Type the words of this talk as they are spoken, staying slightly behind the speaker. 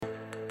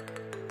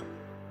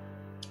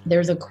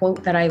There's a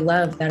quote that I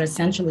love that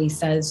essentially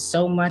says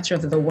so much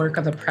of the work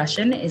of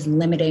oppression is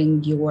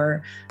limiting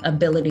your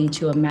ability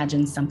to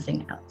imagine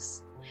something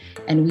else.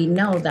 And we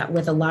know that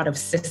with a lot of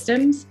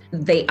systems,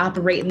 they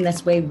operate in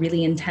this way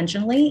really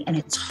intentionally, and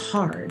it's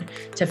hard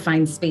to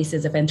find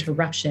spaces of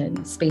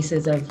interruption,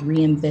 spaces of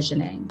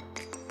re-envisioning.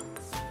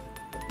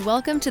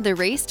 Welcome to The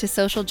Race to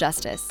Social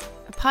Justice,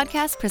 a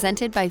podcast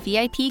presented by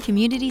VIP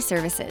Community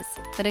Services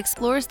that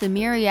explores the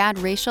myriad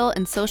racial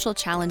and social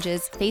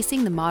challenges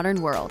facing the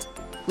modern world,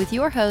 with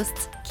your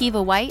hosts,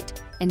 Kiva White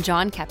and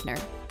John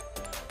Kepner.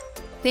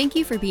 Thank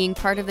you for being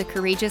part of the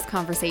courageous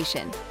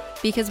conversation,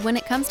 because when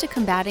it comes to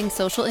combating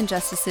social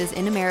injustices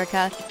in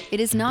America,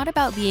 it is not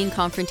about being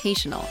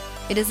confrontational,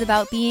 it is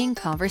about being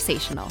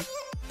conversational.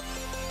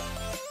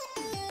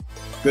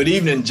 Good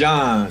evening,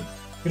 John.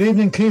 Good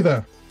evening,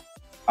 Kiva.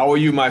 How are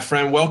you, my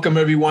friend? Welcome,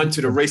 everyone,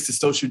 to the Race to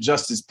Social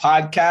Justice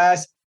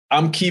podcast.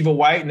 I'm Kiva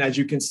White, and as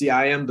you can see,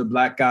 I am the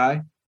black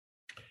guy.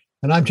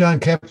 And I'm John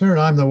Kepner,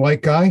 and I'm the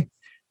white guy.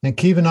 And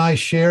Kiva and I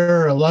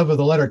share a love of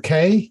the letter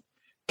K.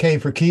 K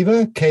for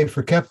Kiva, K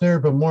for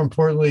Kepner, but more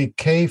importantly,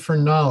 K for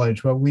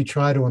knowledge, what we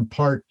try to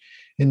impart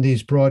in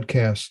these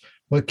broadcasts,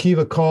 what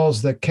Kiva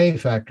calls the K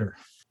factor.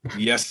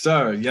 Yes,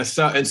 sir. Yes,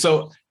 sir. And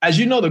so, as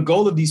you know, the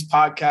goal of these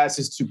podcasts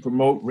is to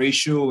promote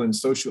racial and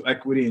social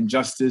equity and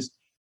justice.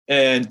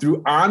 And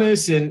through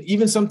honest and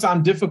even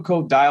sometimes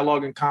difficult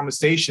dialogue and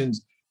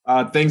conversations,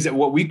 things that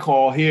what we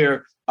call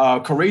here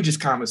courageous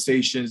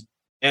conversations.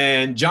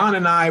 And John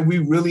and I, we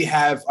really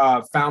have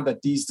found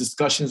that these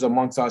discussions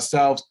amongst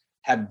ourselves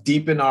have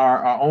deepened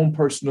our own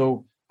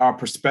personal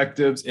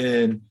perspectives,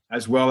 and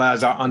as well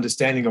as our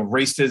understanding of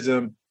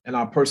racism and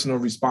our personal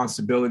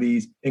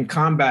responsibilities in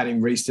combating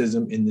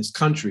racism in this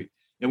country.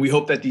 And we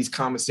hope that these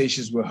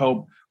conversations will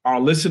help our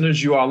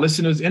listeners, you, our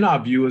listeners, and our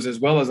viewers, as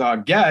well as our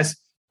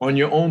guests, on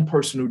your own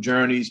personal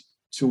journeys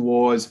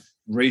towards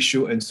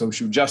racial and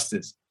social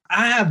justice.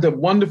 I have the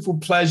wonderful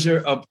pleasure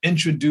of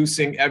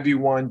introducing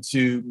everyone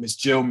to Ms.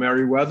 Jill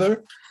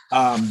Merriweather.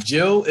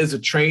 Jill is a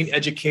trained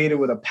educator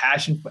with a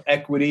passion for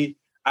equity.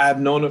 I have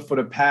known her for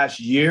the past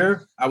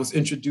year. I was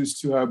introduced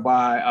to her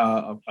by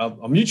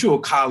a mutual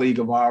colleague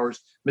of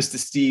ours, Mr.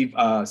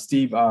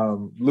 Steve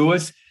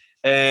Lewis.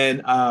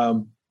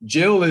 And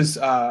Jill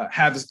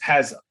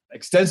has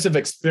extensive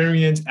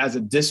experience as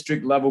a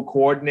district level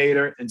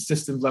coordinator and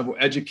systems level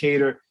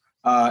educator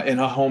in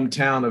her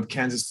hometown of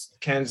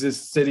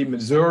Kansas City,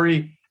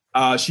 Missouri.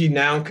 She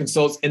now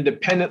consults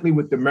independently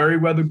with the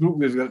Merriweather Group,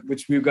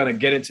 which we're going to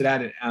get into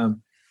that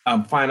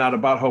and find out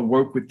about her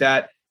work with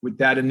that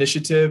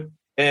initiative.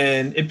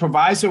 And it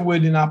provides her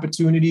with an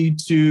opportunity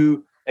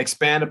to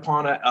expand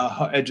upon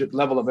her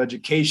level of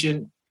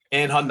education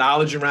and her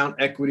knowledge around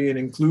equity and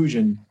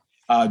inclusion.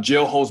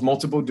 Jill holds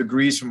multiple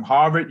degrees from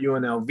Harvard,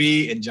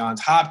 UNLV, and Johns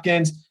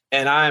Hopkins,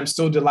 and I am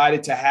so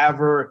delighted to have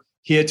her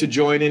here to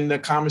join in the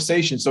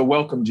conversation. So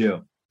welcome,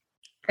 Jill.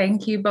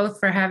 Thank you both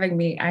for having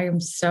me. I am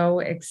so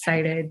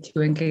excited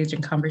to engage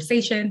in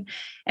conversation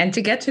and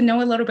to get to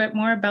know a little bit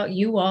more about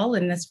you all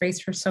in this race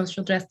for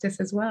social justice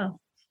as well.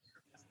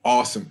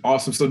 Awesome.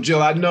 So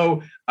Jill, I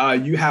know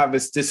you have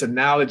this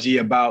analogy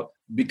about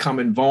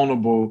becoming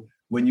vulnerable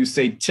when you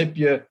say tip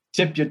your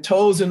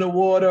toes in the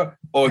water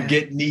or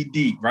get knee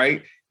deep,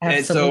 right?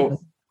 Absolutely. And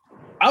so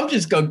I'm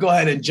just going to go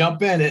ahead and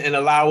jump in and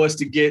allow us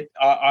to get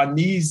our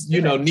knees,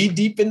 knee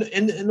deep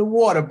in the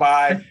water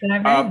by,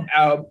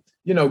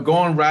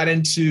 going right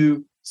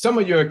into some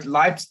of your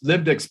life's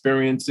lived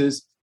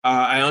experiences.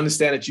 I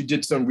understand that you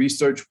did some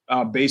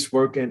research-based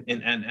work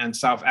in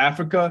South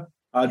Africa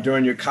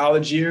during your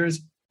college years.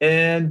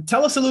 And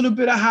tell us a little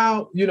bit of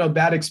how,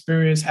 that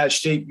experience has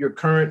shaped your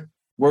current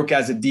work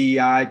as a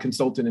DEI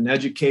consultant and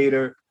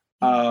educator.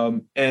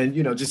 And,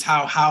 just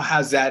how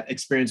has that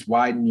experience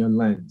widened your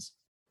lens?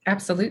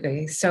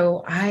 Absolutely.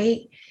 So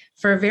I,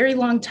 for a very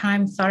long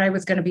time, thought I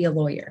was going to be a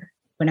lawyer.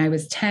 When I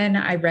was 10,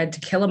 I read To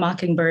Kill a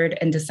Mockingbird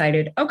and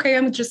decided, okay,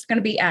 I'm just going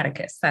to be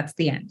Atticus. That's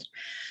the end.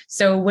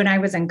 So when I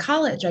was in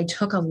college, I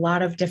took a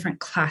lot of different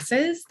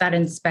classes that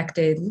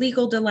inspected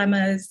legal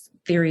dilemmas,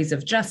 theories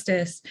of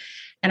justice,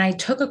 and I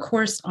took a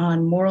course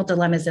on moral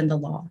dilemmas in the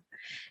law.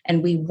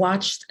 And we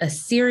watched a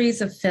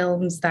series of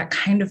films that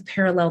kind of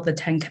parallel the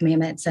Ten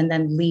Commandments, and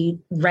then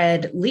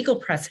read legal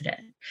precedent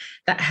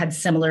that had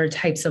similar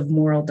types of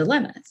moral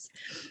dilemmas.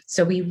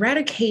 So we read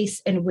a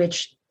case in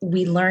which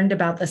we learned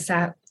about the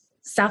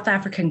South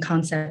African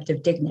concept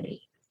of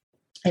dignity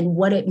and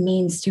what it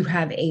means to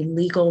have a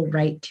legal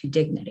right to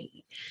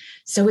dignity.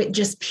 So it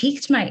just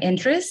piqued my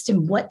interest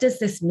in what does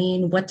this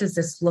mean? What does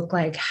this look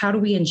like? How do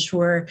we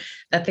ensure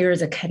that there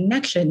is a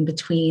connection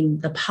between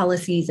the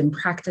policies and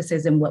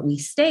practices and what we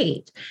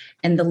state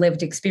and the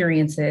lived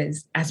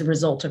experiences as a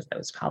result of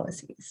those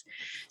policies?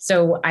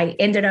 So I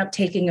ended up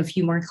taking a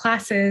few more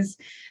classes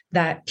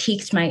that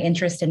piqued my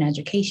interest in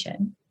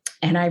education.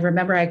 And I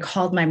remember I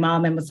called my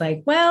mom and was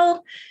like,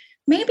 well,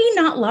 maybe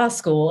not law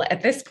school.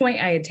 At this point,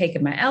 I had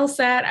taken my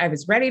LSAT. I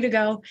was ready to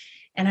go.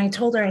 And I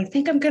told her, I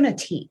think I'm going to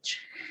teach.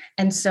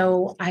 And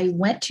so I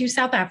went to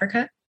South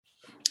Africa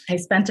I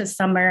spent a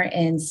summer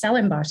in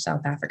Stellenbosch,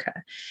 South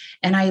Africa,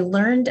 and I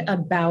learned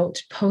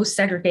about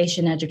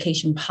post-segregation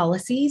education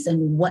policies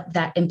and what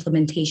that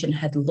implementation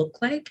had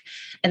looked like,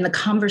 and the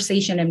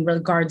conversation in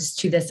regards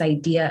to this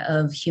idea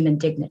of human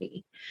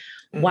dignity.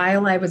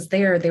 While I was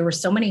there were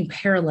so many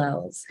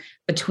parallels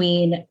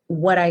between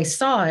what I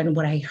saw and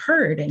what I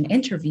heard in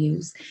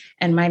interviews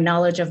and my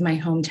knowledge of my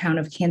hometown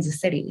of Kansas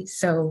City.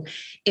 So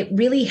it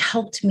really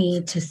helped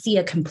me to see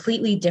a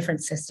completely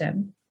different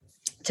system,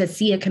 to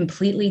see a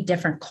completely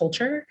different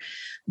culture.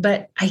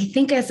 But I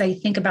think as I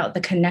think about the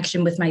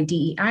connection with my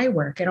DEI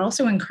work, it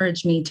also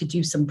encouraged me to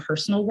do some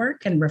personal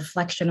work and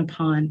reflection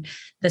upon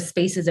the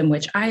spaces in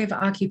which I have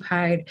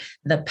occupied,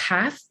 the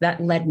path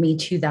that led me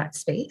to that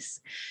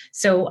space.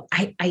 So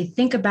I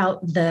think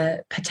about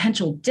the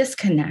potential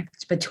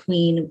disconnect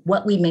between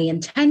what we may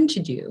intend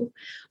to do,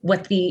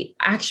 what the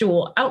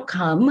actual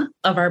outcome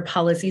of our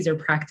policies or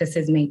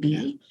practices may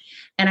be.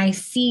 And I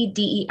see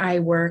DEI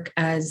work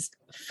as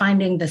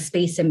finding the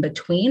space in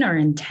between our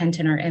intent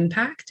and our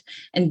impact,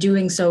 and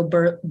doing so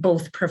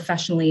both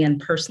professionally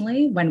and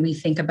personally when we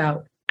think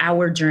about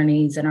our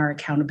journeys and our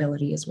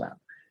accountability as well.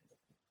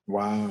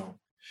 Wow.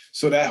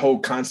 So that whole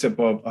concept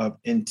of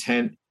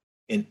intent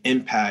and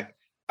impact,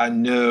 I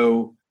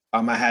know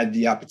I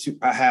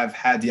have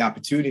had the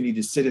opportunity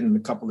to sit in a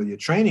couple of your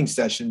training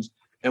sessions.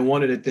 And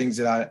one of the things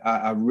that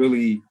I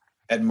really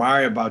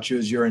admire about you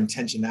is your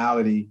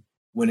intentionality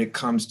when it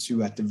comes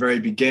to, at the very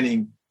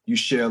beginning, you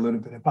share a little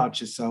bit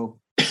about yourself,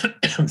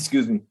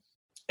 excuse me,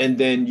 and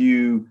then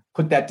you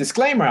put that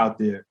disclaimer out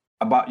there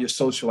about your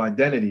social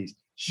identities.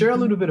 Share a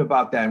little bit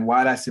about that and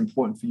why that's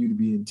important for you to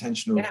be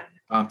intentional,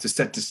 to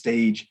set the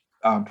stage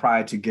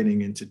prior to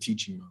getting into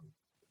teaching mode.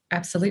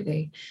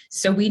 Absolutely.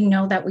 So we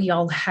know that we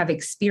all have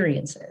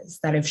experiences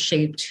that have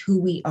shaped who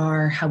we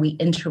are, how we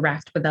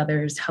interact with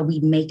others, how we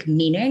make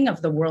meaning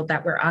of the world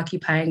that we're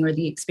occupying or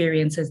the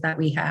experiences that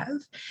we have.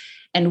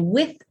 And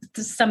with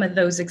some of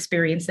those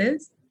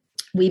experiences,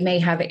 we may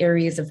have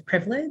areas of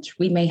privilege.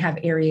 We may have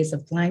areas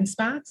of blind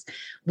spots.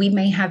 We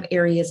may have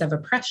areas of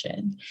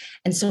oppression.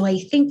 And so I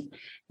think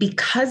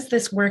because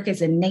this work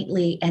is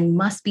innately and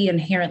must be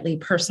inherently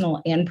personal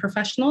and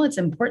professional, it's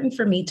important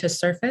for me to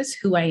surface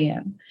who I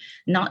am,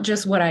 not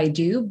just what I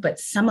do, but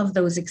some of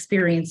those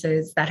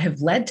experiences that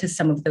have led to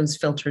some of those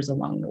filters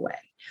along the way.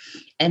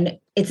 And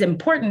it's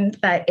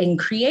important that in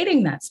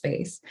creating that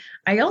space,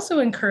 I also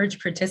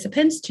encourage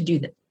participants to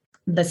do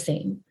the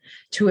same,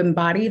 to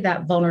embody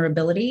that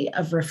vulnerability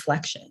of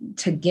reflection,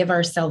 to give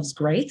ourselves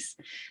grace,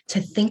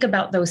 to think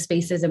about those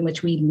spaces in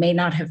which we may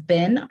not have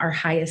been our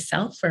highest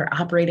self or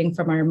operating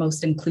from our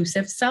most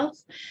inclusive self,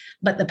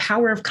 but the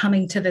power of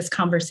coming to this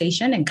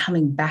conversation and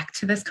coming back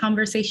to this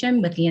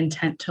conversation with the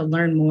intent to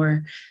learn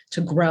more, to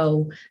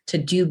grow, to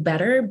do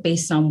better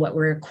based on what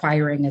we're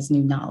acquiring as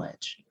new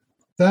knowledge.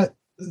 That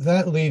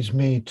leads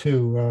me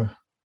to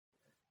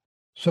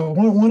so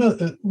one of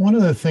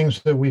the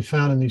things that we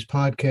found in these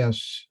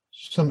podcasts,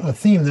 a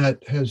theme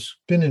that has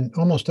been in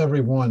almost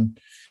every one,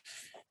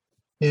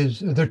 is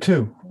there are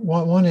two.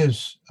 One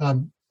is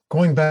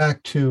going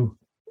back to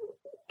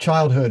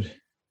childhood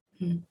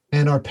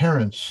and our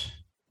parents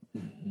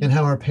and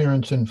how our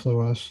parents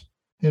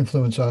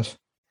influence us.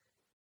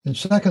 And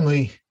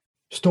secondly,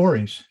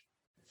 stories.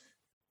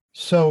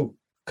 So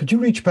could you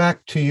reach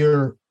back to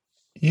your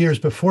years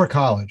before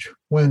college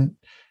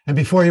and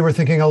before you were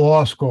thinking of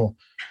law school?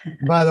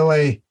 By the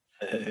way,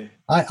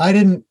 I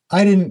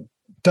didn't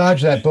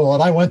dodge that bullet.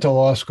 I went to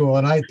law school,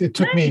 and it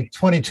took me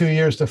 22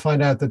 years to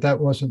find out that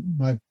wasn't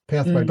my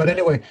pathway. But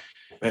anyway,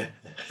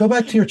 go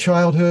back to your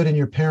childhood and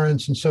your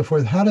parents and so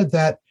forth. How did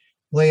that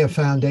lay a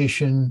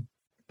foundation,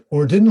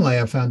 or didn't lay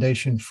a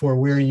foundation, for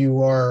where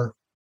you are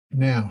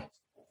now?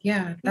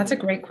 Yeah, that's a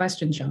great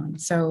question, John.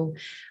 So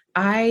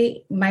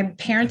my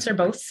parents are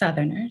both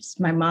Southerners.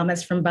 My mom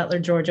is from Butler,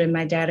 Georgia, and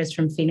my dad is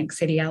from Phoenix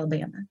City,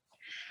 Alabama.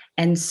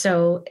 And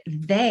so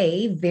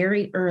they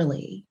very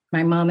early,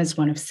 my mom is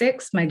one of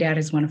 6, my dad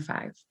is one of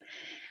 5.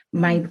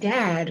 My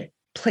dad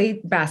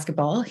played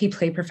basketball. He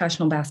played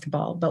professional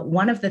basketball. But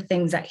one of the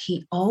things that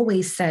he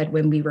always said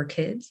when we were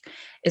kids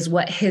is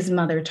what his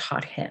mother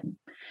taught him.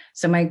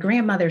 So my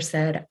grandmother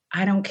said,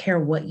 I don't care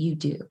what you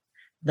do.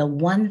 The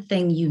one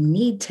thing you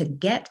need to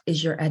get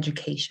is your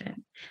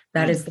education.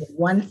 That is the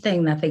one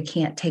thing that they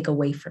can't take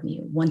away from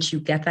you. Once you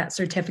get that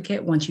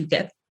certificate, once you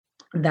get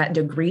that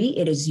degree,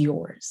 it is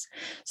yours.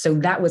 So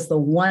that was the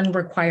one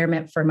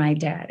requirement for my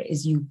dad,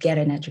 is you get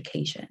an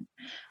education.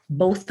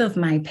 Both of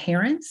my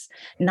parents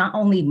not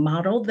only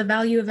modeled the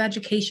value of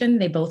education,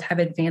 they both have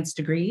advanced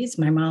degrees.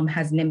 My mom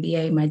has an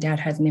MBA, my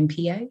dad has an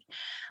MPA,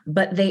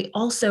 but they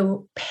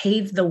also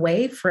paved the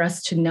way for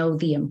us to know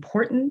the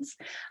importance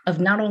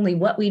of not only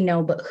what we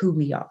know, but who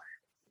we are.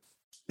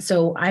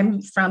 So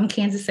I'm from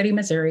Kansas City,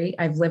 Missouri.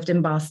 I've lived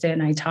in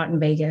Boston. I taught in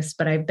Vegas,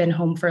 but I've been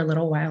home for a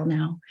little while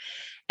now.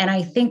 And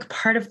I think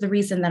part of the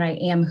reason that I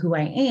am who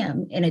I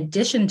am, in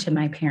addition to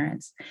my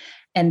parents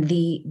and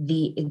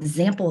the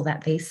example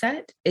that they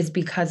set, is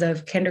because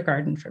of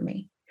kindergarten for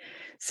me.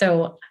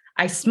 So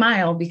I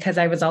smile because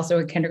I was also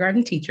a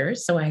kindergarten teacher.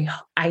 So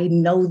I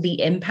know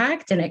the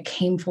impact, and it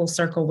came full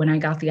circle when I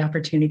got the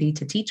opportunity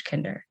to teach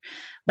kinder.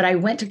 But I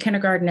went to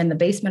kindergarten in the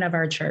basement of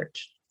our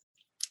church.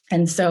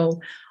 And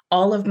so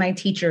all of my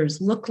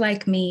teachers look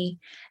like me,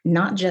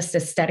 not just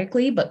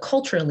aesthetically, but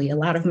culturally. A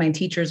lot of my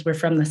teachers were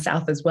from the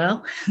South as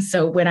well.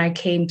 So when I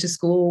came to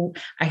school,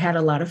 I had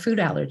a lot of food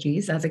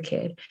allergies as a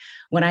kid.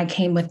 When I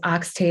came with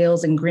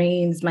oxtails and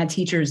greens, my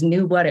teachers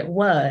knew what it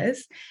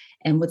was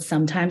and would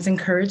sometimes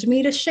encourage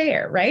me to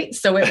share, right?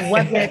 So it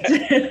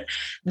wasn't,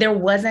 there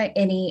wasn't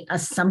any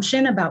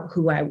assumption about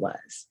who I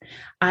was.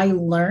 I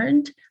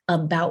learned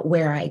about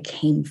where I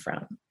came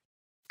from.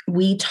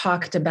 We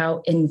talked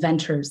about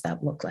inventors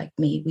that look like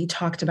me. We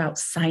talked about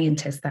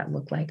scientists that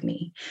look like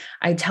me.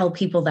 I tell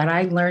people that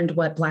I learned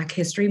what Black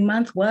History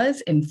Month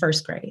was in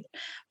first grade,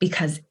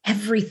 because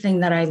everything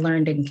that I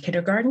learned in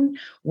kindergarten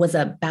was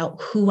about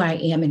who I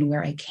am and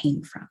where I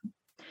came from.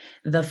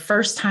 The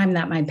first time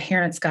that my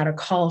parents got a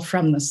call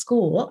from the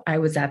school, I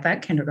was at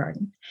that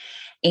kindergarten,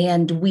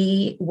 and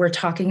we were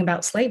talking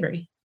about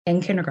slavery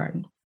in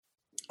kindergarten.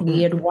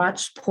 We had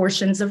watched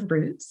portions of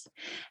Roots,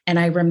 and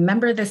I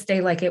remember this day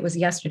like it was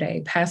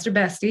yesterday. Pastor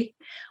Bestie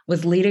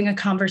was leading a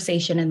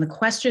conversation, and the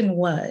question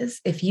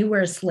was, if you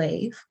were a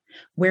slave,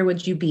 where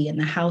would you be, in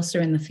the house or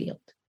in the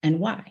field, and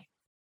why?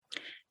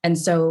 And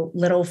so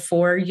little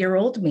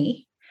 4-year-old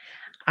me,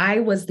 I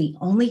was the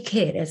only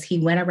kid as he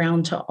went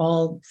around to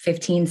all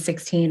 15,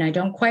 16. I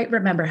don't quite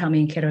remember how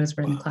many kiddos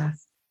were in the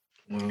class.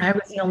 I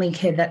was the only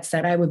kid that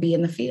said I would be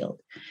in the field.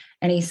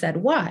 And he said,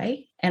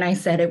 why? And I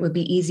said, it would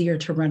be easier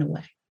to run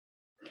away.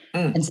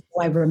 And so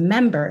I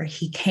remember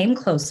he came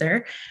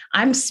closer.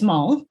 I'm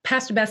small.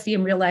 Pastor Bestie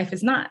in real life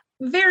is not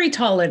very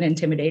tall and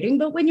intimidating,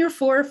 but when you're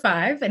 4 or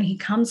 5 and he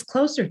comes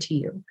closer to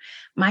you,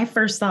 my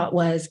first thought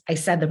was, I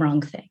said the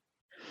wrong thing.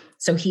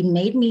 So he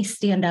made me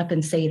stand up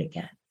and say it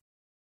again.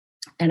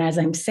 And as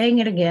I'm saying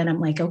it again,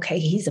 I'm like, okay,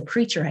 he's a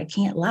preacher. I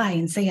can't lie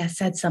and say I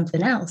said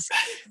something else.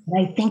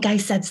 But I think I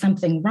said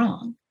something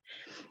wrong.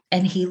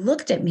 And he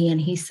looked at me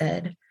and he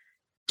said,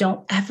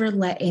 don't ever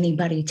let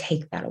anybody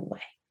take that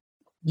away.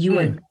 You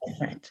are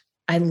different.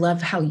 I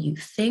love how you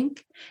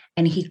think.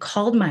 And he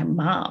called my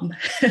mom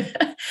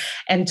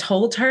and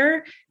told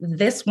her,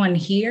 this one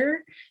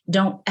here,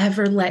 don't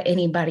ever let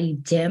anybody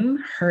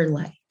dim her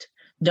light.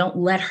 Don't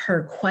let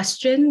her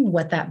question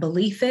what that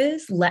belief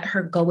is. Let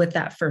her go with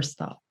that first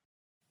thought.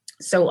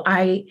 So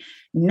I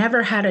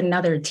never had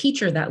another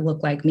teacher that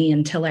looked like me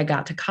until I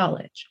got to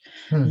college.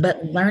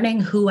 But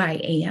learning who I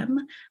am,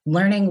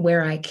 learning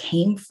where I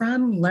came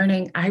from,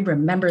 learning, I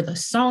remember the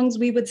songs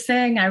we would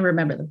sing. I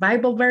remember the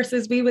Bible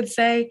verses we would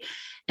say.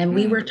 And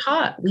we were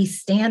taught, we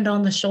stand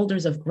on the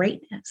shoulders of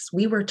greatness.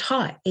 We were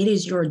taught it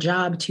is your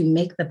job to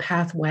make the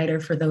path wider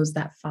for those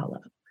that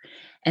follow.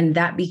 And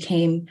that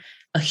became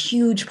a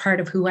huge part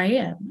of who I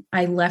am.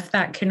 I left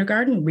that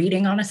kindergarten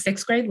reading on a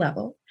 6th grade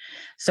level.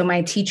 So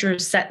my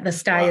teachers set the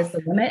sky as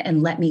the limit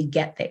and let me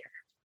get there.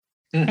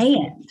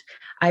 And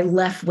I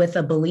left with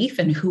a belief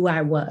in who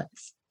I was,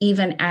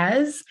 even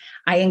as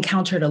I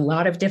encountered a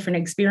lot of different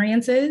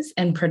experiences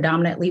in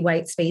predominantly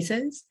white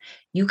spaces.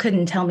 You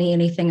couldn't tell me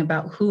anything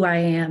about who I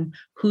am,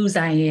 whose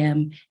I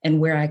am, and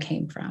where I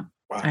came from.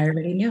 Wow. I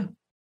already knew.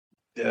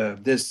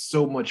 There's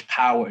so much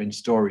power in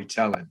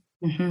storytelling.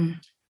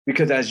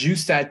 Because as you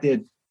sat there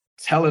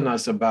telling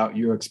us about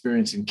your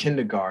experience in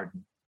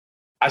kindergarten,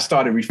 I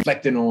started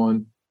reflecting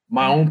on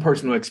my own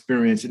personal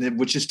experience,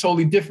 which is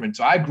totally different.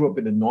 So I grew up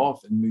in the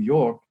North in New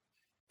York.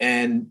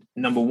 And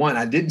number one,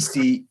 I didn't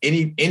see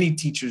any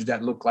teachers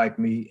that looked like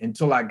me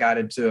until I got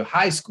into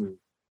high school.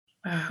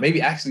 Wow.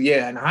 Maybe actually,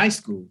 in high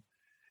school.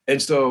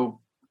 And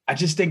so I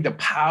just think the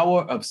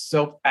power of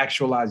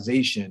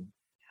self-actualization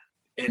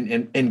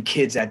in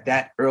kids at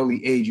that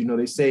early age,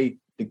 they say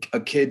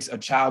a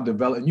child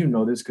develop, and you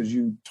know this because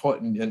you taught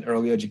in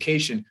early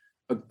education,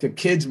 the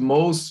kid's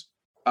most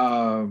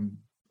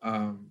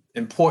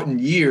important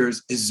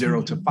years is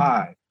 0 to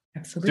 5.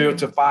 Absolutely. 0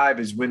 to 5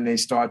 is when they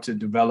start to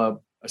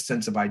develop a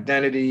sense of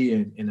identity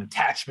and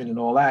attachment and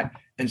all that.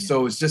 And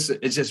so it's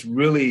just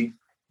really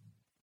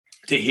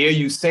to hear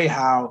you say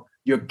how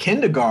your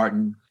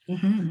kindergarten,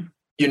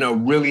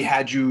 really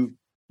had you,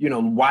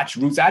 watch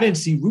Roots. I didn't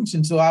see Roots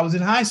until I was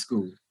in high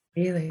school.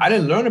 Really? I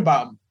didn't learn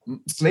about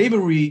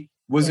slavery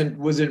wasn't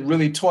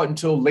really taught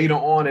until later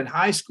on in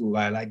high school.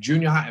 Like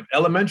junior high,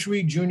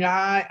 elementary, junior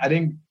high.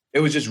 It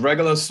was just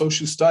regular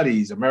social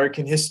studies,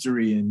 American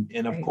history.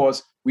 And of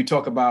course, we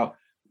talk about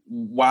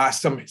why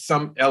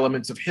some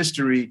elements of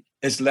history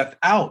is left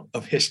out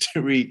of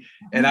history.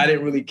 And I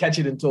didn't really catch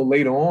it until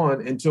later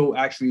on, until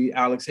actually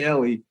Alex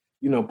Haley,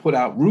 put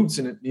out Roots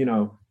in it,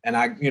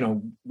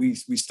 and we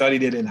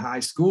studied it in high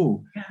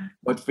school. Yeah.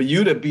 But for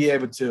you to be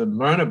able to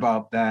learn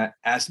about that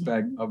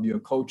aspect of your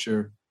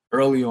culture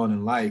early on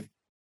in life,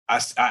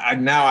 I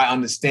now I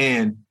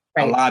understand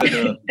a lot of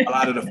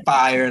the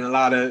fire and a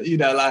lot of,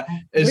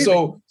 and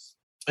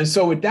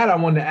so with that, I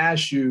wanted to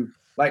ask you,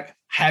 like,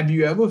 have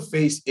you ever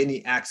faced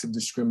any acts of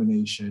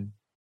discrimination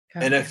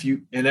Okay. And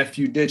if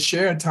you did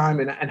share a time,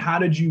 and how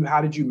did you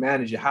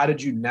manage it? How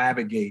did you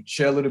navigate?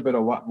 Share a little bit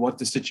of what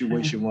the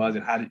situation was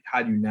and how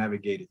do you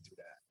navigate it through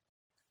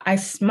that? I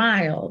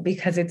smile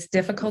because it's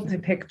difficult to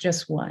pick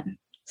just one.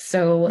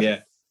 So Yeah.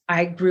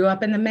 I grew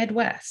up in the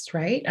Midwest,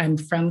 right? I'm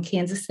from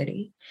Kansas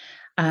City.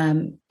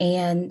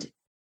 And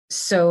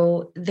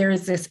so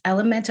there's this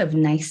element of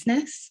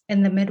niceness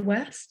in the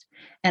Midwest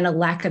and a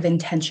lack of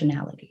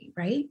intentionality,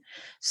 right?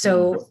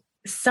 So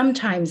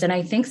sometimes, and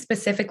I think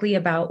specifically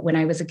about when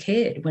I was a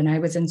kid, when I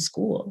was in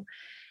school,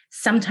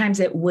 sometimes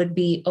it would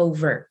be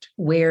overt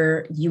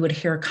where you would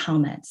hear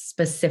comments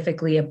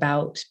specifically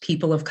about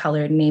people of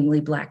color,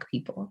 namely Black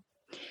people.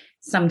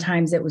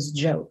 Sometimes it was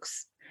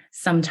jokes.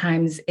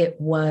 Sometimes it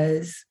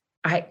was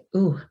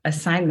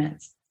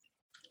assignments.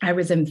 I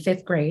was in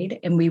 5th grade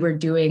and we were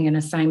doing an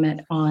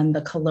assignment on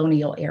the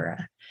colonial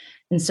era.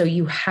 And so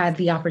you had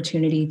the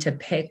opportunity to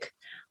pick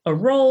a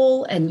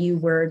role and you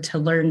were to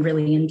learn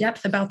really in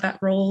depth about that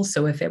role.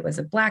 So if it was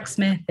a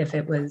blacksmith, if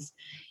it was,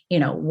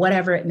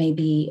 whatever it may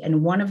be.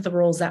 And one of the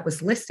roles that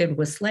was listed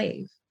was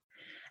slave.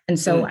 And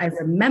so I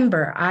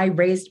remember I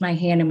raised my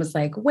hand and was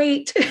like,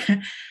 wait,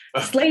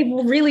 slave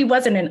really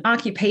wasn't an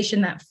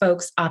occupation that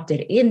folks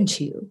opted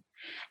into.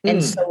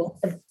 And so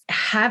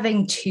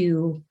having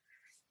to,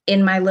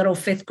 in my little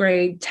 5th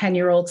grade,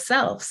 10-year-old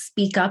self,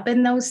 speak up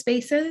in those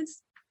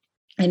spaces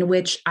in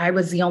which I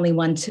was the only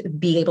one to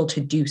be able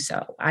to do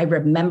so. I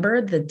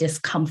remember the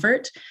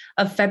discomfort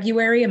of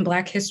February and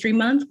Black History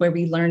Month, where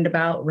we learned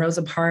about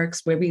Rosa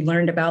Parks, where we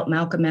learned about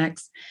Malcolm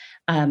X,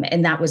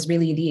 and that was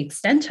really the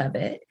extent of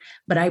it.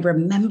 But I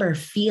remember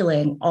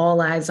feeling all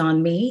eyes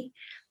on me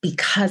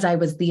because I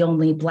was the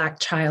only Black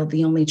child,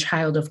 the only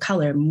child of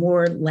color,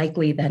 more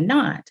likely than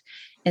not,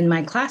 in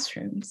my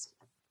classrooms.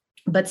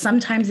 But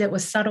sometimes it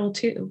was subtle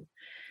too.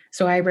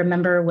 So I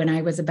remember when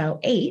I was about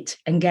 8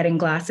 and getting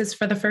glasses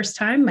for the first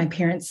time, my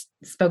parents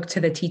spoke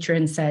to the teacher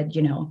and said,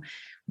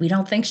 we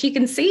don't think she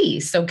can see.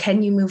 So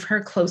can you move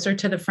her closer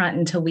to the front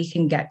until we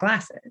can get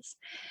glasses?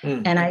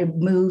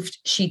 And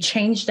she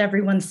changed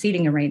everyone's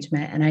seating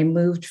arrangement. And I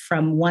moved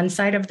from one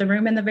side of the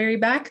room in the very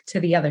back to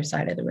the other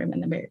side of the room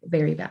in the very,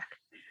 very back.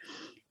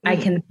 I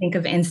can think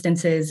of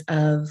instances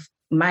of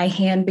my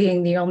hand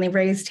being the only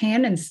raised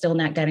hand and still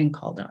not getting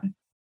called on.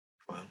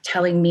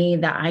 Telling me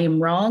that I am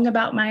wrong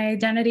about my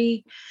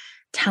identity,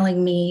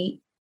 telling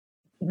me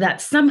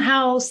that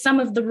somehow some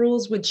of the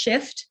rules would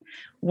shift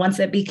once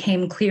it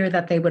became clear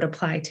that they would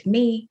apply to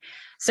me.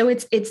 So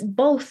it's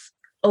both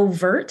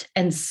overt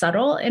and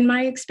subtle in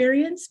my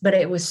experience, but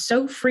it was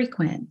so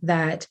frequent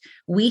that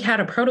we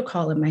had a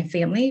protocol in my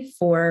family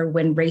for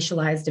when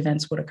racialized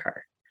events would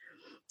occur.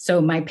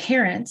 So my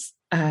parents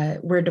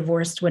were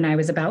divorced when I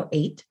was about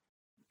 8.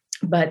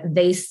 But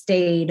they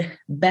stayed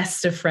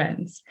best of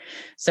friends.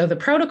 So the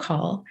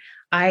protocol,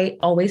 I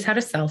always had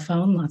a cell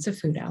phone, lots of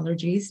food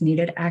allergies,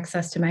 needed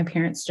access to my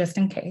parents just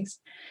in case.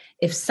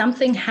 If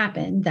something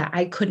happened that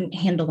I couldn't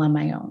handle on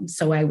my own,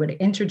 so I would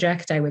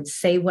interject, I would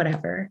say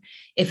whatever.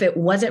 If it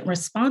wasn't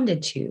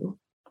responded to,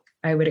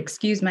 I would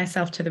excuse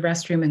myself to the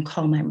restroom and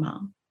call my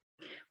mom.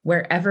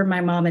 Wherever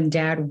my mom and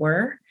dad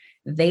were,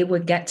 they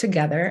would get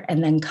together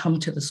and then come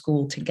to the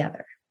school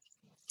together.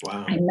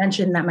 Wow. I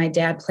mentioned that my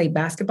dad played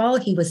basketball.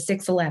 He was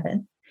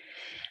 6'11",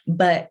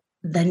 but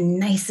the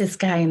nicest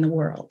guy in the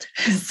world.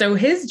 So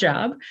his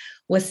job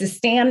was to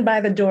stand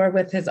by the door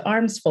with his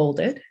arms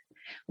folded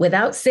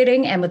without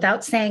sitting and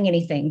without saying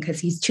anything, because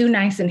he's too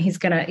nice and he's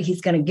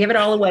gonna give it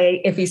all away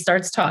if he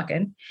starts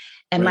talking.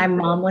 And my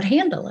mom would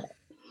handle it.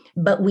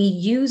 But we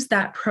used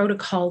that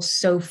protocol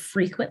so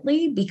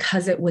frequently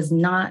because it was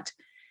not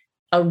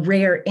a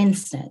rare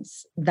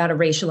instance that a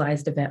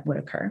racialized event would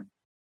occur.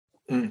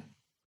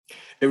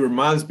 It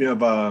reminds me of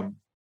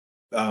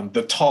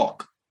the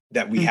talk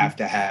that we have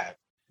to have.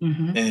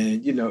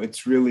 And,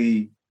 it's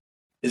really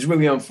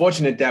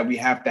unfortunate that we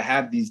have to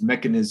have these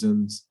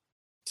mechanisms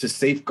to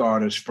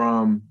safeguard us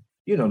from,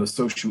 the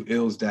social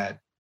ills that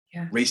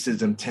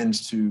racism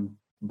tends to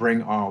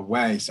bring our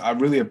way. So I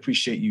really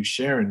appreciate you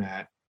sharing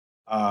that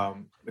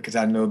because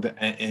I know that,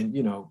 and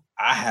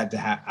I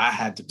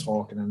had to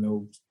talk, and I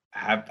know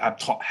I've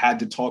had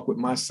to talk with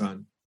my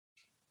son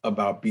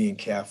about being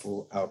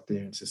careful out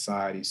there in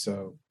society.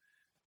 So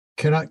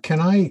can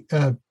I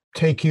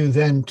take you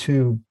then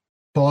to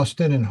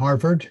Boston and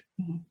Harvard?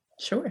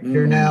 Sure.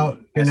 You're now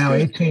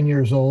 18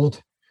 years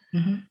old.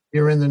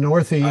 You're in the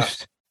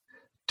Northeast,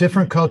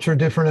 different culture,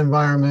 different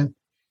environment.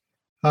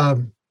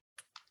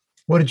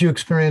 What did you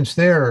experience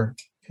there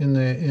in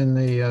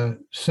the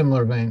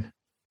similar vein?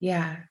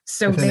 Yeah,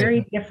 so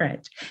very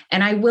different.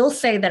 And I will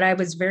say that I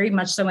was very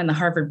much so in the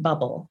Harvard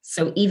bubble.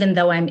 So even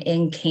though I'm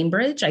in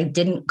Cambridge, I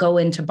didn't go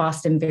into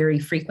Boston very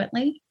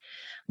frequently,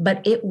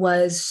 but it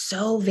was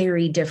so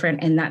very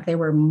different in that there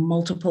were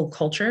multiple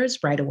cultures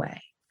right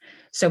away.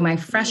 So my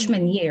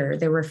freshman year,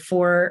 there were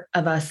 4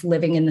 of us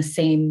living in the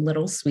same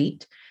little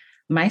suite,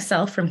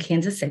 myself from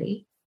Kansas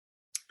City.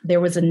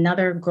 There was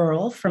another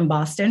girl from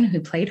Boston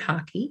who played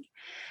hockey.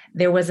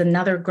 There was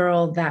another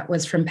girl that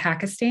was from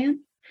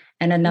Pakistan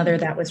and another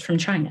that was from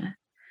China.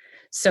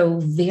 So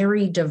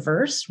very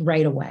diverse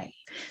right away.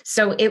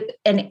 So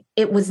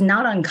it was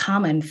not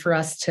uncommon for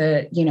us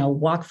to,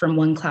 walk from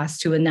one class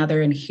to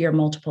another and hear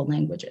multiple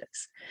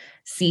languages,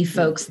 see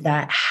folks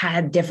that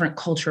had different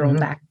cultural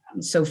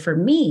backgrounds. So for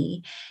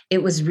me,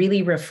 it was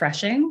really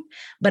refreshing,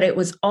 but it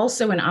was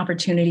also an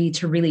opportunity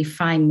to really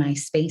find my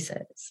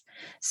spaces.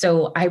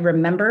 So I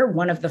remember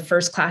one of the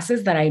first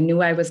classes that I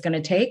knew I was going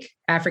to take,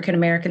 African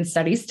American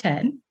Studies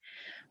 10,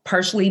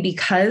 partially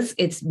because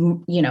it's,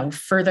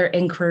 further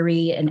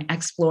inquiry and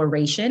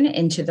exploration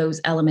into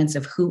those elements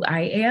of who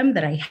I am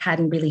that I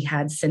hadn't really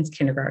had since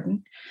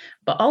kindergarten,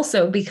 but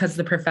also because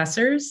the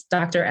professors,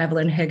 Dr.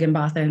 Evelyn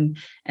Higginbotham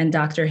and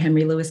Dr.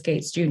 Henry Louis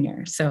Gates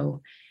Jr.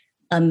 So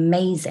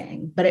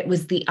amazing, but it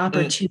was the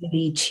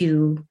opportunity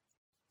to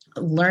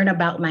learn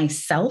about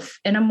myself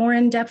in a more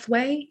in-depth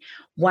way,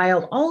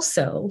 while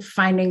also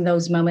finding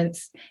those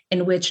moments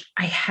in which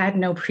I had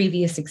no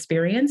previous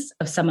experience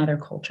of some other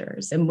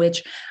cultures, in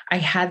which I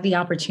had the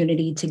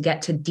opportunity to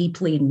get to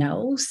deeply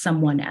know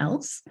someone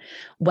else,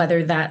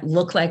 whether that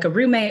looked like a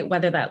roommate,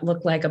 whether that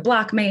looked like a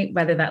blockmate,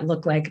 whether that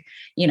looked like,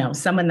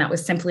 someone that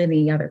was simply in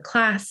the other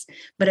class.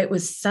 But it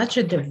was such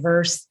a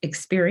diverse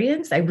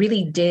experience. I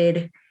really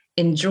did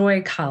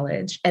enjoy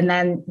college. And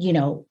then,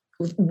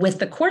 with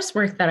the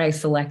coursework that I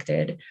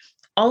selected,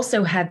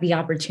 also had the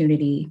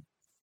opportunity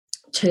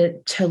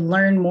to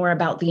learn more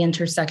about the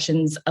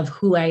intersections of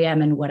who I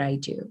am and what I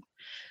do.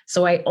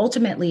 So I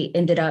ultimately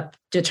ended up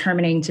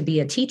determining to be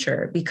a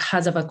teacher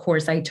because of a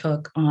course I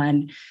took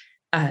on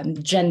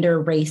gender,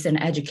 race, and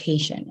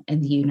education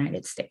in the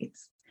United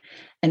States.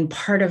 And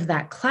part of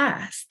that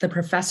class, the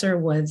professor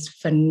was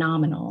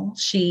phenomenal.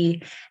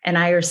 She and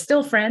I are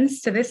still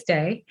friends to this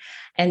day,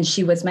 and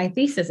she was my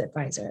thesis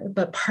advisor.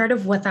 But part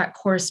of what that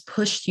course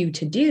pushed you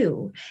to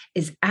do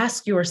is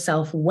ask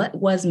yourself, what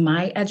was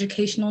my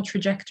educational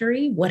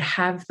trajectory? What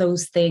have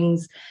those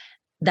things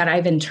that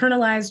I've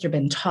internalized or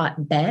been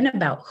taught been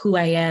about who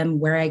I am,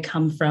 where I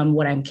come from,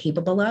 what I'm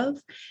capable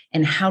of,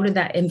 and how did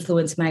that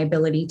influence my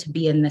ability to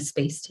be in this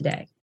space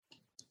today?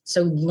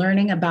 So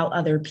learning about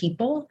other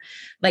people,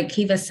 like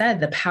Kiva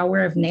said, the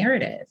power of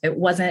narrative. It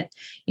wasn't,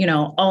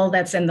 all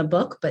that's in the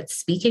book, but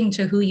speaking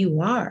to who you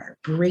are,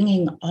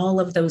 bringing all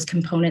of those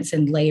components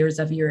and layers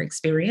of your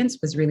experience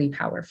was really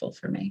powerful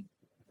for me.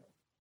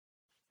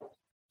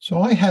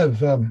 So I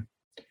have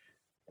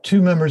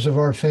two members of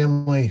our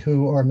family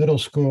who are middle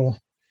school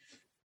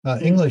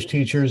English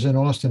teachers in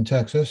Austin,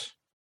 Texas.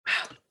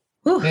 Wow.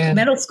 Ooh, and,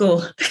 middle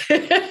school.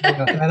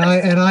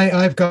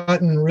 I've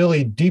gotten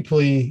really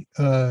deeply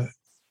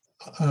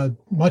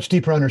much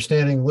deeper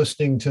understanding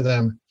listening to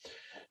them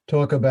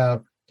talk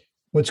about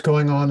what's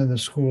going on in the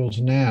schools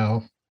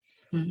now.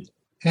 Mm-hmm.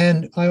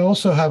 And I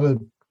also have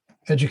an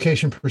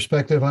education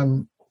perspective.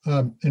 I'm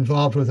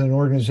involved with an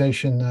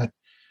organization that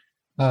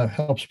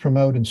helps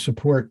promote and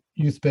support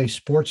youth-based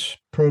sports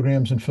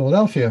programs in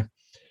Philadelphia.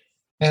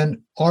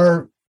 And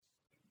our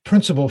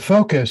principal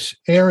focus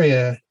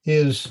area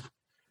is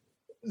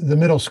the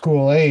middle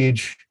school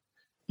age.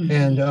 Mm-hmm.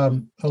 And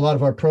a lot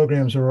of our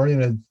programs are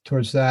oriented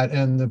towards that.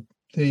 And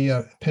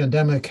the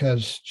pandemic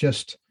has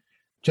just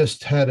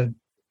had a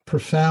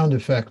profound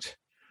effect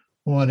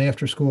on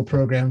after-school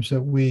programs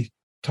that we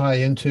tie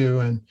into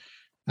and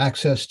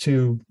access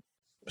to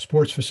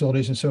sports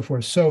facilities and so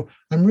forth. So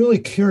I'm really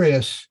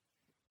curious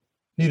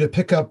you to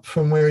pick up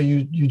from where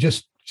you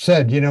just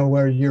said,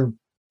 where you're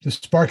the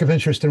spark of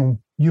interest in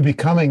you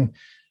becoming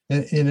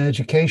in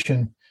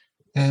education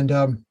and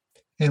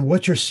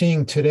what you're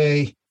seeing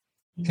today,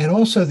 and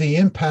also the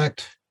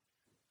impact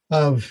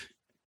of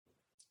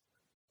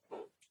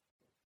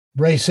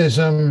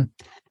racism,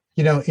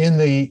 in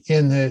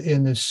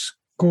the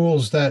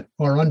schools that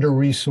are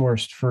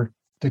under-resourced for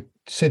the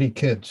city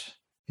kids.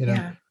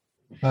 Yeah.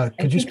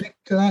 Could you speak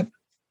to that?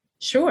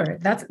 Sure.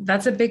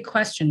 That's a big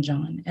question,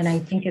 John. And I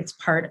think it's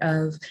part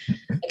of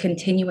a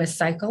continuous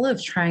cycle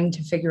of trying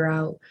to figure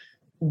out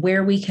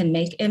where we can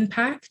make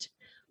impact,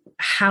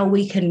 how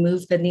we can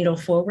move the needle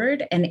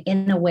forward, and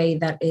in a way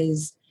that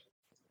is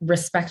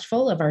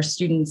respectful of our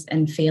students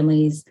and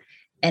families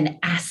and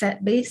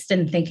asset-based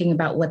and thinking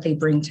about what they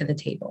bring to the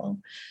table.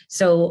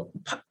 So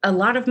a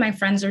lot of my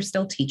friends are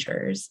still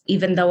teachers.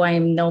 Even though I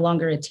am no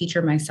longer a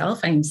teacher myself,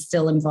 I'm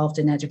still involved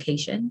in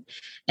education.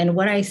 And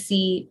what I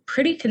see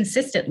pretty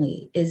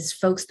consistently is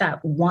folks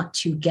that want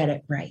to get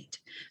it right.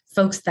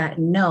 Folks that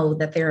know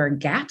that there are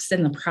gaps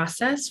in the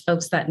process,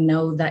 folks that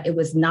know that it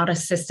was not a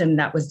system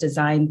that was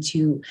designed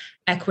to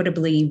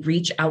equitably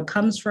reach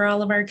outcomes for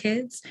all of our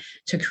kids,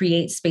 to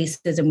create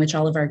spaces in which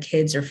all of our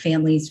kids or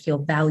families feel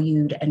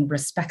valued and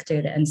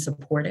respected and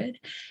supported,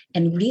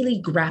 and really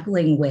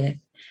grappling with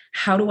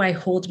how do I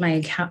hold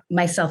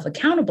myself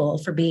accountable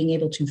for being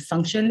able to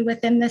function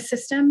within this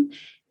system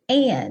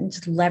and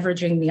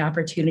leveraging the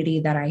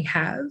opportunity that I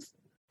have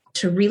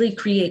to really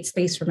create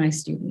space for my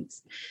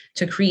students,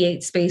 to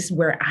create space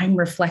where I'm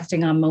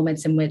reflecting on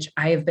moments in which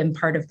I have been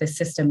part of the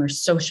system or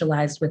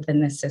socialized within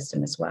this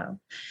system as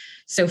well.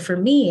 So for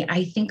me,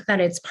 I think that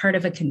it's part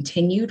of a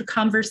continued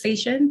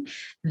conversation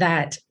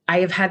that I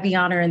have had the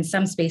honor in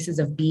some spaces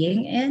of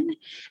being in,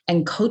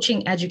 and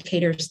coaching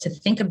educators to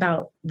think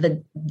about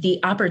the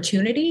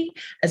opportunity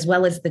as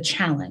well as the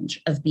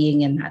challenge of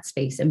being in that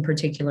space, in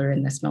particular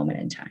in this moment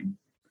in time.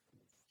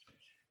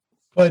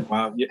 But,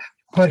 wow, yeah.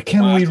 but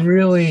can we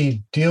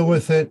really deal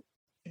with it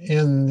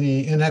in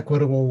the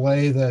inequitable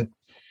way that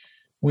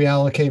we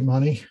allocate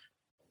money?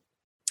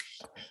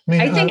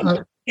 I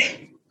mean,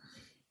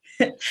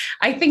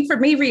 I think for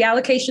me,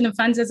 reallocation of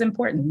funds is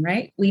important,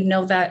 right? We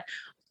know that,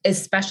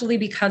 especially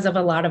because of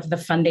a lot of the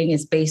funding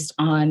is based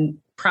on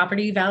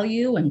property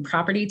value and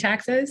property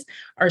taxes,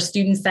 our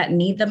students that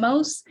need the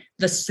most,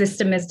 the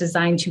system is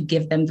designed to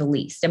give them the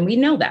least. And we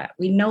know that.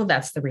 We know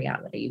that's the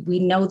reality. We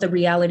know the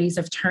realities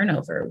of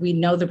turnover. We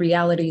know the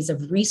realities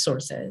of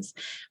resources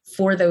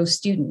for those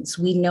students.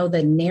 We know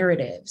the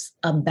narratives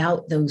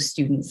about those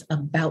students,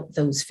 about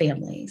those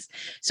families.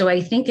 So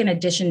I think in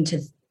addition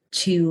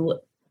to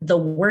the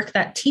work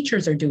that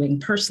teachers are doing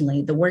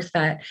personally, the work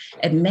that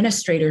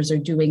administrators are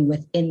doing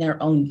within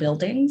their own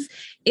buildings,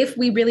 if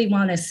we really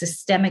want to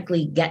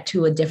systemically get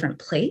to a different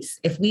place,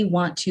 if we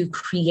want to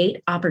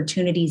create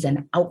opportunities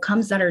and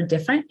outcomes that are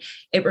different,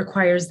 it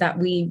requires that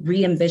we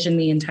re-envision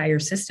the entire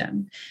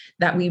system,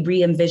 that we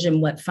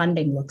re-envision what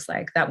funding looks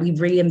like, that we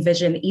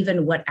re-envision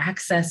even what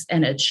access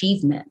and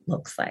achievement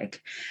looks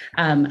like.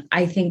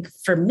 I think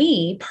for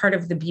me, part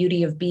of the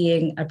beauty of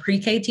being a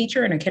pre-K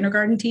teacher and a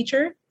kindergarten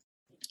teacher,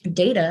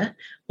 data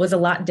was a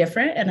lot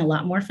different and a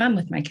lot more fun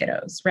with my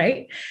kiddos,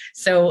 right?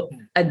 So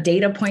a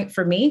data point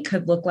for me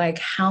could look like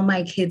how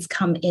my kids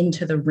come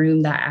into the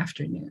room that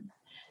afternoon.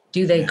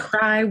 Do they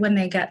cry when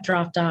they get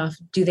dropped off?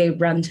 Do they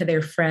run to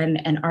their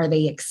friend? And are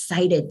they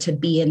excited to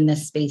be in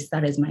this space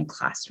that is my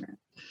classroom?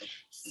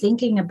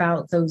 Thinking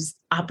about those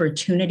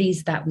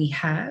opportunities that we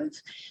have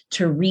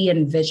to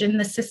re-envision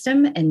the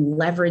system and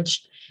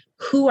leverage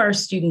who our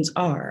students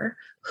are,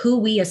 who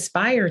we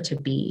aspire to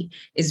be,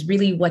 is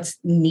really what's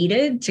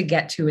needed to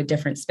get to a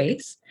different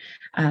space.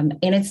 And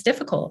it's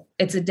difficult.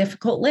 It's a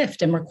difficult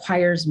lift and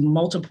requires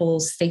multiple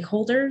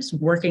stakeholders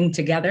working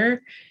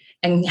together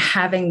and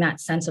having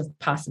that sense of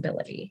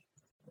possibility.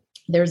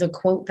 There's a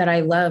quote that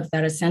I love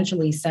that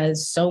essentially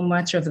says, so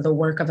much of the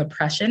work of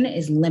oppression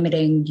is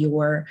limiting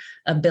your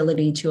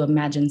ability to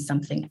imagine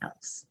something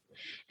else.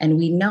 And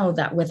we know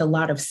that with a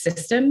lot of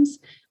systems,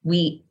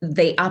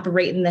 they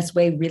operate in this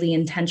way really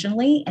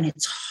intentionally, and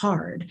it's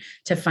hard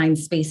to find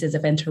spaces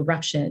of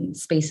interruption,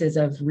 spaces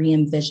of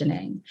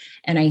re-envisioning.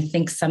 And I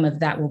think some of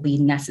that will be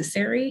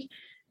necessary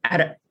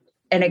at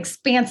an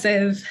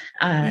expansive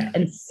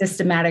and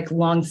systematic,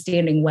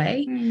 long-standing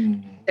way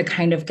to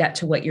kind of get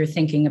to what you're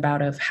thinking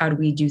about of how do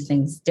we do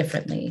things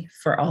differently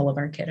for all of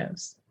our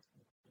kiddos.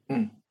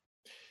 Yeah,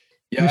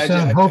 you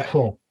sound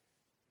hopeful.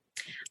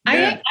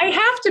 I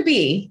have to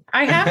be.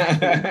 I have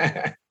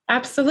to.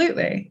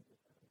 Absolutely.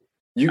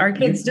 Our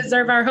kids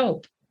deserve our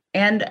hope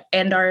and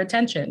our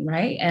attention,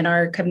 right? And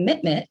our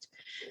commitment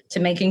to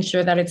making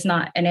sure that it's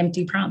not an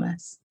empty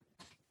promise.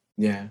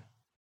 Yeah.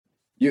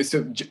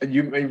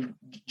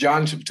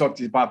 John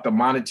talked about the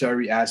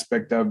monetary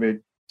aspect of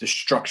it, the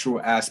structural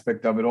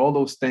aspect of it. All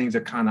those things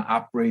are kind of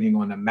operating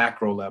on a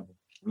macro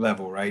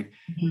level, right?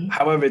 Mm-hmm.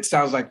 However, it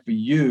sounds like for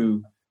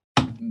you,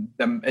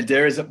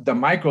 there is the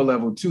micro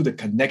level too, the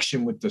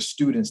connection with the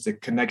students, the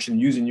connection,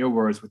 using your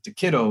words, with the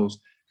kiddos.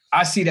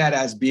 I see that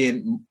as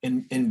being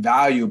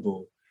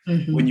invaluable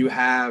when you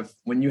have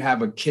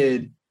a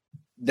kid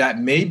that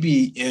may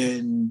be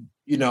in,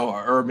 an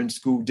urban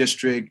school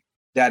district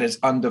that is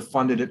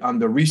underfunded and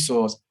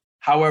under-resourced.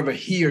 However,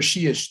 he or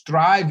she is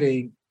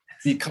thriving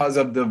because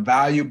of the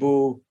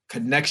valuable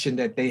connection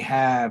that they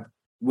have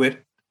with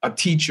a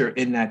teacher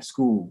in that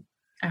school.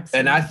 Absolutely.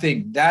 And I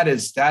think that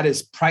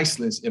is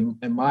priceless in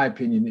my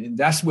opinion. And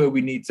that's where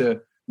we need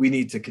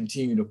to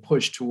continue to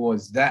push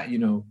towards that.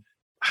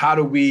 How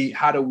do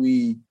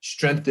we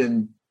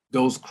strengthen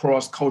those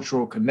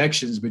cross-cultural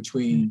connections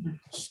between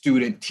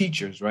student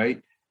teachers,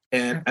 right?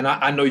 And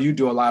I know you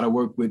do a lot of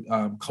work with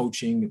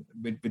coaching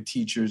with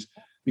teachers,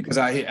 because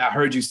I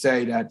heard you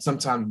say that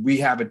sometimes we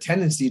have a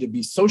tendency to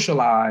be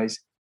socialized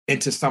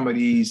into some of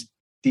these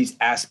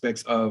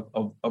aspects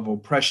of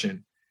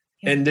oppression.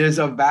 And there's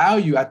a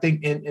value, I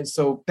think, and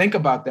so think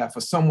about that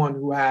for someone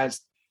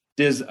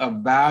there's a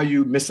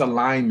value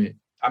misalignment.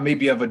 I may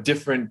be of a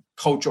different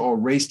culture or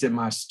race than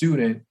my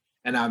student,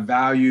 and I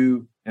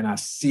value and I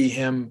see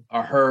him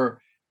or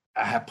her.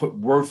 I have put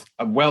worth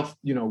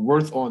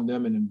on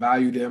them and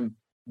value them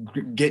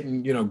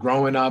getting,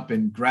 growing up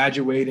and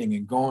graduating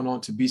and going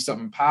on to be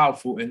something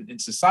powerful in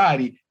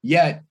society.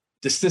 Yet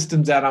the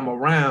systems that I'm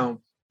around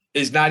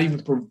is not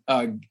even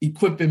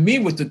equipping me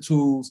with the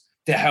tools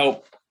to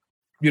help,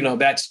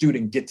 that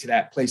student get to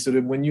that place. So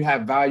that when you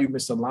have value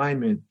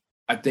misalignment,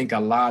 I think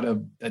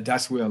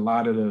that's where a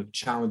lot of the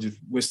challenges,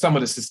 where some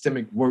of the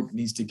systemic work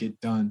needs to get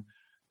done.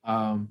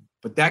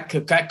 But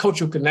that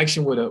cultural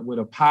connection with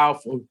a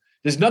powerful,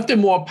 there's nothing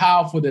more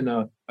powerful than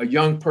a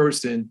young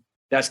person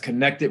that's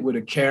connected with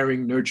a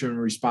caring, nurturing,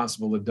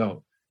 responsible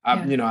adult.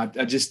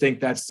 I just think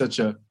that's such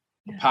a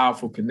a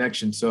powerful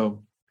connection.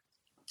 So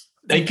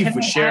thank you Can for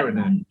I sharing add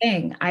that. one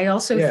thing? I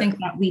also think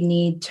that we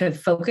need to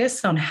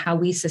focus on how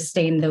we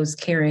sustain those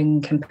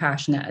caring,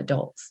 compassionate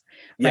adults.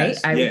 Right?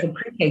 Yes, I was a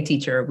pre-K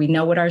teacher. We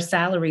know what our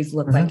salaries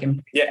look like in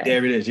pre-K. Yeah,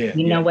 there it is. Yeah.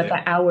 We know what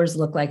the hours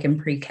look like in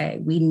pre-K.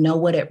 We know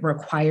what it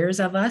requires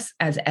of us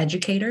as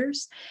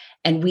educators.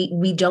 And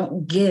we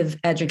don't give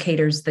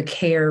educators the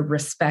care,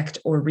 respect,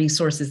 or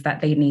resources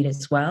that they need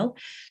as well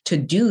to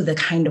do the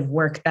kind of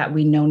work that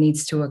we know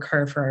needs to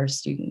occur for our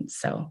students.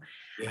 So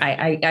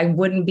I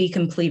wouldn't be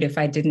complete if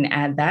I didn't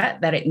add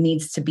that it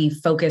needs to be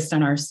focused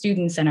on our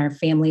students and our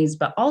families,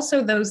 but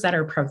also those that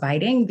are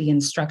providing the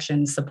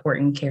instruction, support,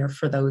 and care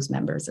for those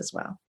members as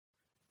well.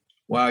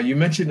 Wow, you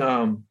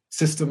mentioned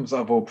systems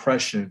of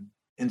oppression.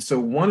 And so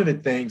one of the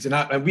things,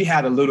 and we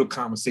had a little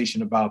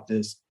conversation about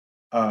this,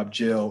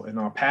 Jill, in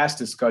our past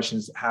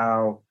discussions,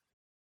 how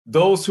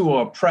those who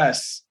are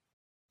oppressed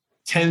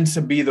tend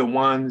to be the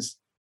ones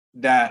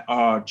that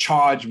are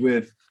charged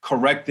with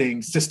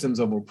correcting systems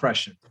of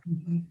oppression,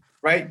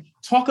 right?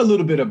 Talk a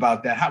little bit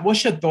about that.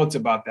 What's your thoughts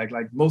about that?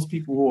 Like most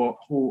people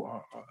who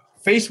are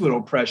faced with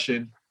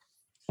oppression,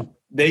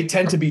 they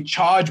tend to be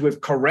charged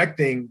with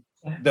correcting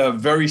the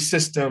very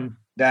system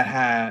that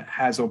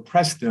has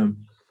oppressed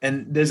them.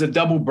 And there's a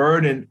double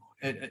burden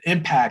and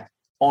impact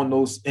on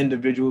those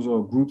individuals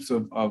or groups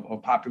of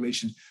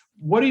populations.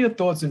 What are your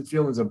thoughts and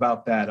feelings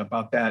about that,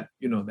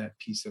 that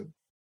piece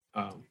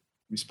of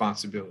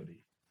responsibility?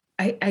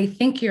 I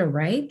think you're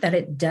right that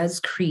it does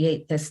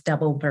create this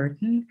double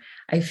burden.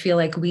 I feel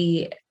like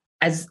we,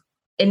 as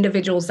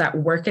individuals that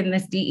work in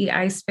this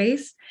DEI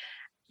space,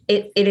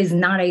 it is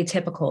not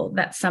atypical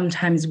that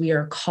sometimes we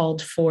are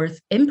called forth,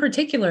 in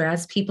particular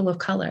as people of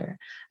color,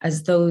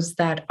 as those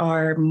that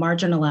are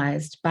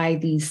marginalized by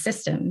these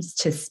systems,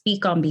 to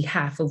speak on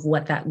behalf of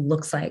what that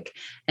looks like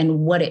and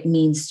what it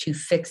means to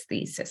fix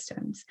these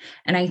systems.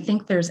 And I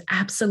think there's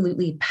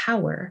absolutely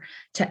power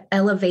to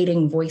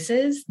elevating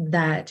voices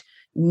that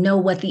know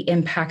what the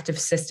impact of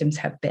systems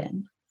have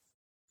been.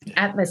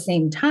 At the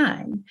same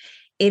time,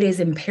 it is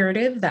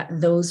imperative that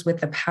those with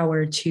the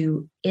power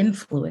to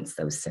influence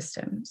those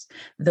systems,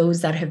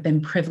 those that have been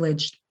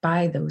privileged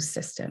by those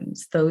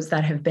systems, those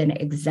that have been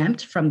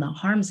exempt from the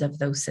harms of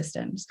those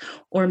systems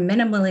or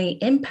minimally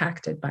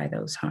impacted by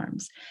those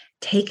harms,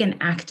 take an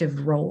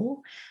active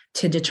role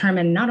to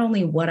determine not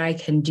only what I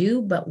can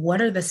do, but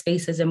what are the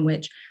spaces in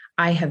which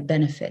I have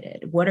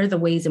benefited? What are the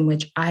ways in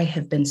which I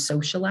have been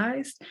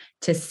socialized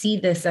to see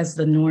this as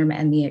the norm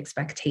and the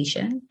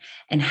expectation?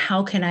 And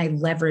how can I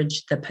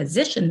leverage the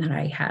position that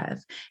I have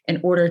in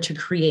order to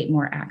create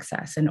more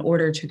access, in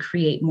order to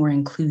create more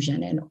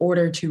inclusion, in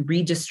order to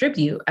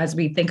redistribute, as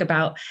we think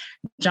about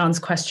John's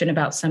question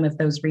about some of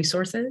those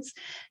resources,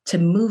 to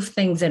move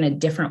things in a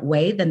different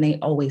way than they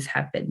always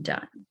have been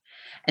done.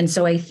 And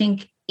so I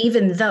think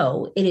even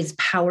though it is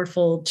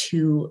powerful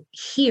to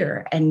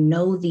hear and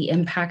know the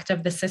impact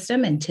of the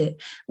system and to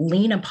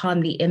lean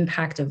upon the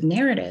impact of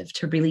narrative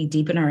to really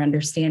deepen our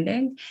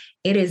understanding,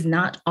 it is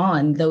not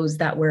on those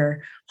that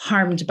were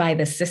harmed by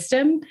the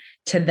system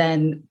to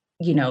then,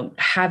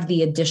 have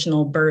the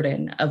additional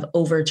burden of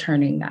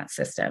overturning that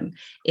system.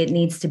 It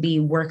needs to be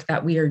work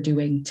that we are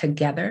doing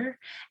together,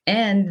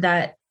 and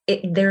that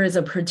there is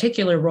a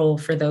particular role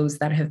for those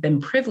that have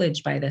been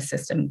privileged by the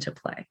system to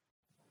play.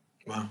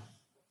 Wow.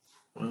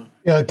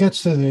 Yeah, it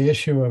gets to the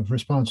issue of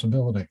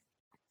responsibility.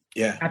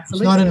 Yeah,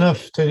 absolutely. It's not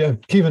enough to,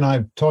 Keith and I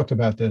have talked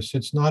about this.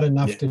 It's not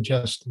enough to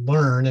just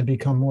learn and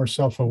become more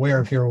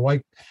self-aware. If you're a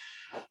white,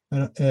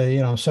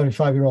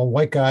 75-year-old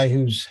white guy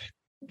who's,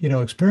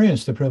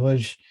 experienced the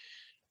privilege,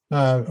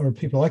 or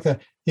people like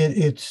that,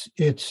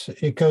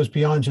 it goes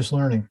beyond just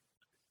learning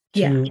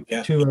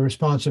to a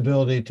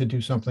responsibility to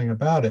do something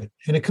about it.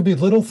 And it could be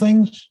little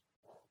things.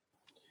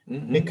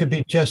 Mm-hmm. It could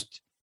be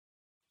just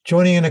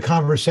joining in a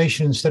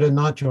conversation instead of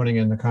not joining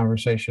in the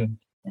conversation.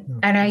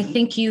 And I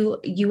think you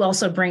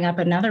also bring up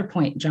another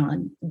point,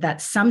 John,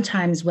 that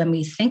sometimes when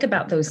we think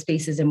about those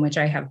spaces in which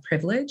I have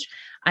privilege,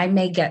 I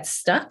may get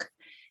stuck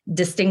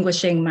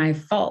distinguishing my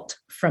fault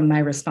from my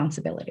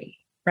responsibility,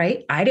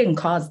 right? I didn't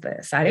cause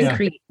this. I didn't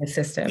create the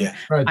system. Yeah.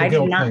 Right, I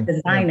did not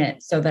design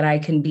it so that I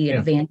can be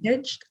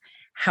advantaged.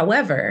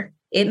 However,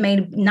 it may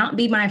not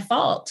be my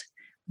fault.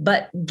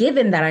 But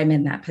given that I'm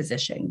in that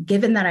position,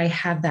 given that I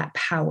have that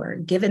power,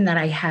 given that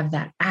I have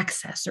that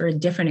access or a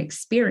different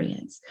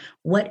experience,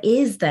 what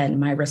is then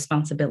my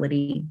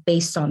responsibility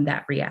based on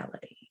that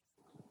reality?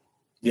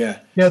 Yeah,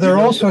 there are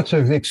all sorts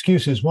of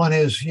excuses. One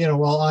is,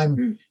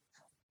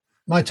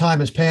 my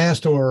time has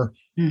passed, or,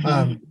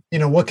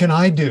 what can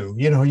I do?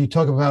 You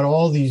talk about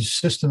all these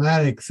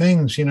systematic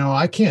things,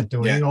 I can't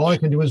do it. All I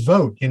can do is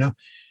vote,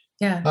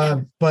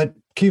 But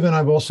Kiva and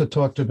I've also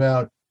talked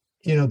about,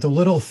 the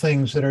little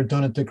things that are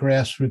done at the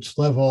grassroots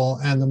level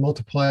and the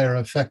multiplier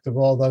effect of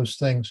all those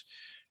things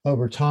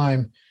over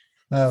time.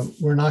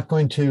 We're not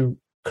going to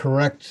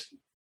correct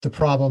the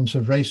problems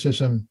of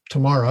racism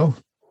tomorrow.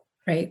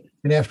 Right.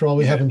 And after all,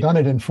 we haven't done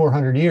it in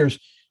 400 years.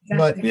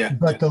 Exactly.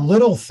 But the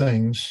little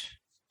things,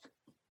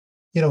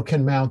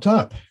 can mount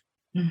up.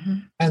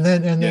 And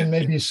then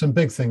maybe some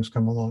big things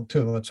come along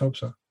too. Let's hope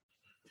so.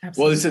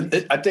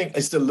 Absolutely. I think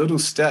it's the little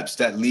steps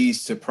that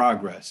leads to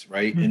progress,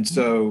 right? And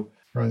so,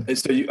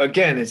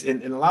 again, it's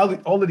and a lot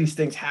of all of these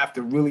things have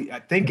to really. I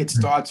think it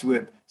starts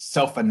with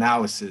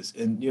self-analysis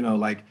and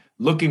like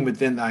looking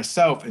within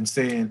thyself and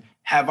saying,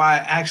 have I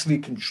actually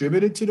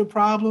contributed to the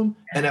problem?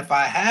 And if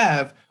I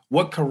have,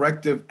 what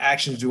corrective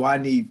actions do I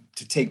need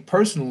to take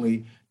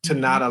personally to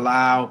not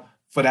allow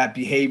for that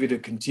behavior to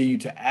continue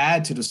to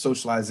add to the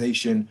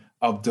socialization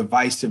of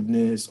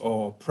divisiveness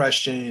or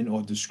oppression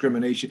or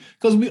discrimination?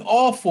 Because we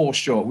all fall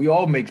short. We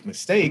all make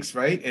mistakes,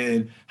 right?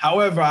 And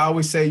however, I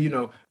always say,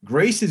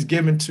 grace is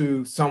given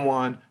to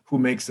someone who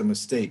makes a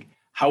mistake.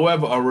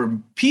 However, a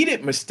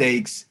repeated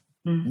mistakes,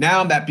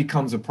 now that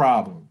becomes a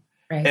problem.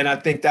 Right. And I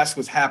think that's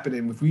what's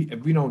happening if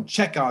we don't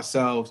check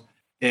ourselves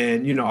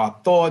and, our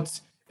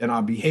thoughts and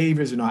our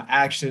behaviors and our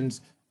actions,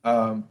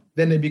 then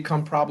they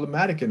become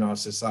problematic in our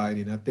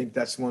society. And I think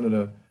that's one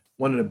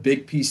of the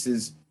big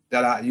pieces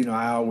that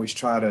I always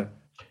try to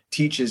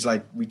teach is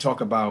like we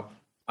talk about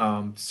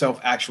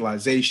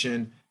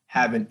self-actualization,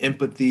 having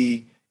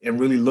empathy, and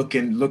really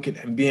looking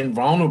and being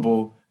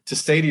vulnerable to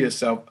say to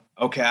yourself,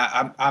 okay,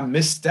 I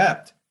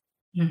misstepped.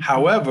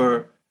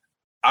 However,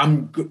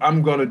 I'm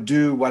going to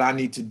do what I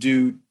need to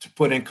do to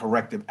put in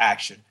corrective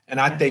action.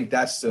 And I think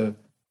that's the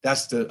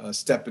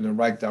step in the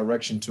right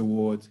direction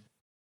towards,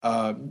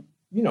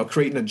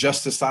 creating a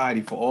just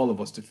society for all of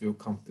us to feel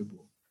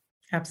comfortable.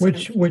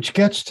 Absolutely. Which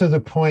gets to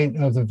the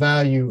point of the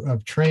value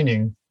of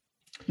training.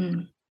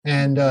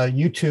 And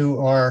you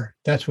two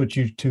that's what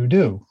you two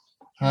do.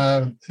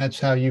 That's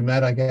how you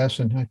met, I guess.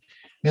 And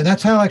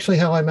that's how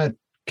I met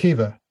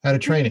Kiva at a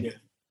training.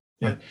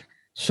 Yeah.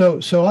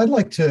 So I'd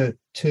like to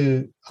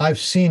I've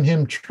seen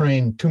him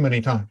train too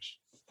many times.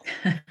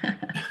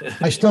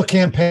 I still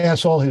can't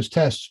pass all his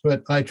tests,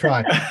 but I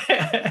try.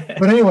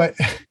 But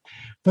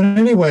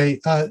anyway,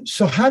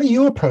 so how do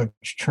you approach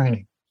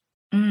training?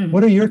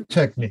 What are your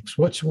techniques?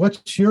 What's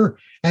your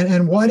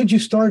and why did you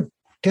start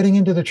getting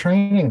into the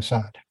training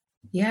side?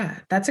 Yeah,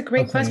 that's a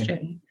great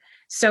question.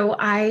 So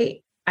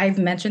I've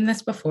mentioned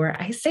this before.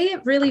 I say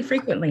it really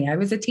frequently. I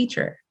was a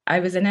teacher. I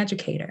was an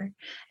educator.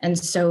 And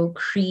so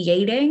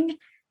creating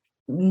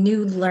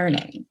new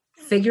learning,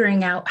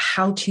 figuring out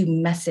how to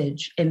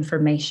message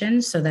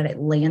information so that it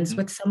lands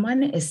with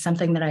someone is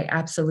something that I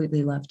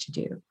absolutely love to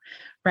do,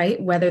 right?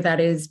 Whether that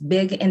is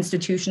big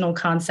institutional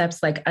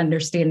concepts like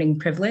understanding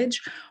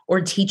privilege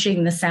or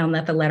teaching the sound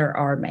that the letter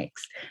R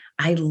makes.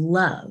 I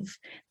love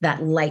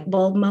that light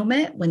bulb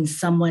moment when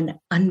someone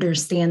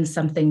understands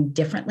something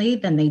differently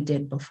than they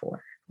did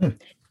before.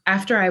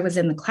 After I was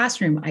in the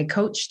classroom, I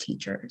coached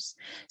teachers.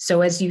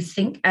 So as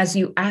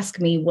you ask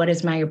me, what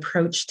is my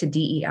approach to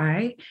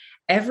DEI?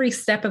 Every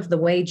step of the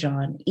way,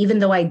 John, even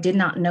though I did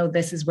not know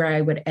this is where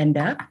I would end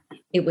up,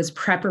 it was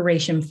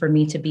preparation for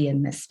me to be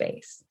in this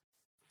space.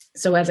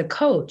 So as a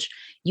coach,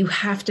 you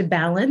have to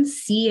balance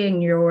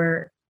seeing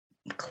your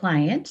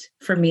client,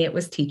 for me, it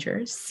was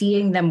teachers,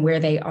 seeing them where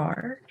they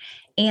are,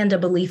 and a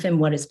belief in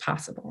what is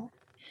possible.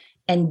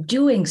 And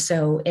doing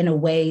so in a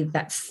way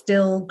that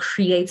still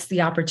creates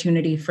the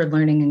opportunity for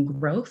learning and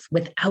growth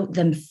without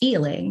them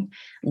feeling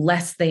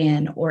less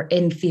than or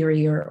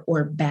inferior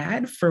or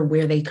bad for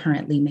where they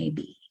currently may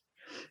be.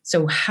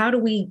 So how do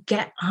we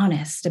get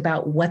honest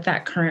about what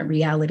that current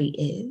reality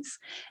is?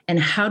 And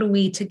how do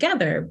we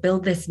together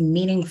build this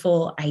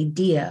meaningful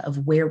idea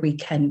of where we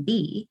can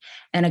be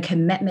and a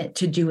commitment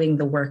to doing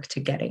the work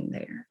to getting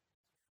there?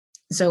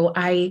 So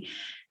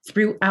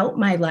throughout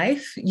my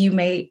life, you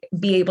may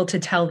be able to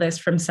tell this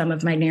from some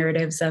of my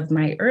narratives of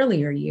my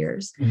earlier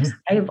years.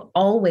 I have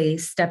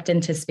always stepped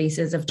into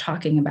spaces of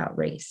talking about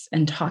race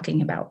and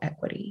talking about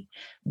equity,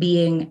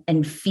 being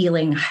and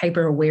feeling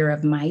hyper aware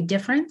of my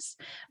difference,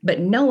 but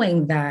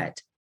knowing that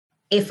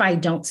if I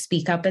don't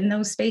speak up in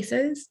those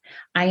spaces,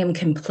 I am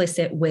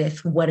complicit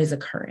with what is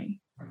occurring.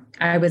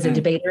 I was a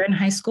debater in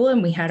high school,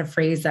 and we had a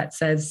phrase that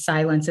says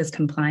silence is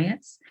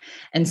compliance.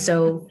 And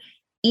so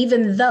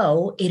even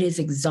though it is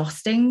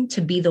exhausting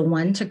to be the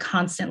one to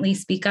constantly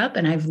speak up,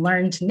 and I've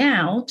learned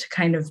now to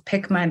kind of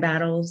pick my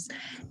battles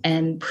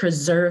and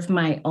preserve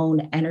my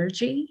own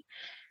energy,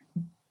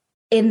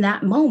 in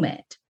that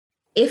moment,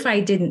 if I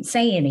didn't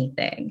say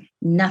anything,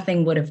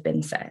 nothing would have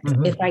been said.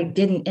 If I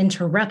didn't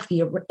interrupt,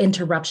 the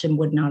interruption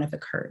would not have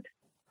occurred.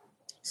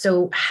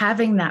 So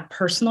having that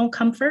personal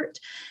comfort,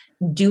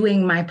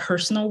 doing my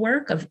personal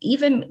work of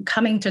even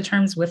coming to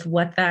terms with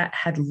what that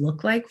had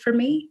looked like for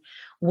me,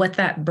 what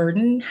that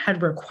burden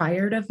had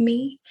required of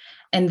me,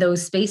 and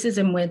those spaces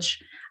in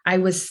which I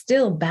was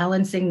still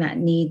balancing that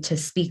need to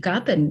speak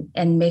up and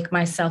make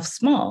myself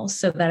small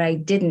so that I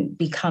didn't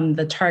become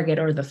the target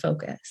or the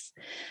focus.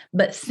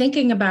 But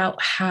thinking about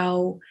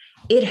how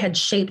it had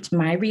shaped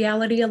my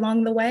reality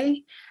along the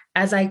way,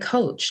 as I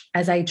coach,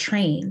 as I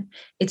train,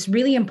 it's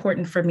really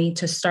important for me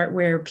to start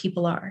where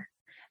people are.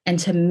 and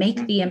to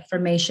make the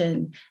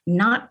information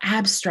not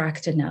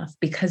abstract enough,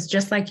 because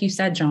just like you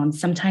said, John,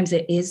 sometimes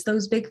it is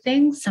those big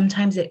things,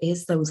 sometimes it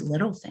is those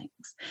little things.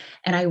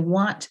 And I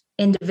want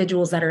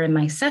individuals that are in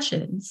my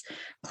sessions,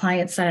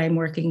 clients that I'm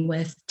working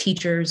with,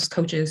 teachers,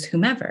 coaches,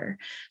 whomever,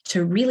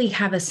 to really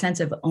have a sense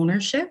of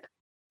ownership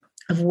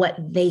of what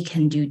they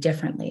can do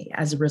differently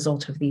as a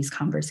result of these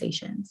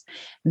conversations.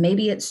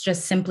 Maybe it's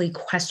just simply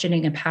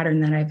questioning a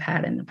pattern that I've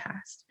had in the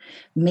past.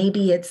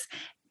 Maybe it's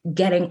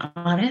getting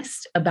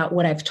honest about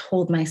what I've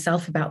told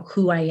myself about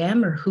who I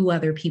am or who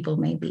other people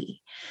may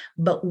be.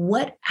 But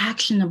what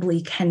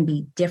actionably can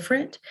be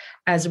different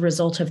as a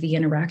result of the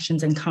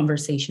interactions and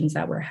conversations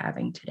that we're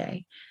having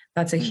today?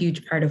 That's a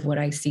huge part of what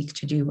I seek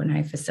to do when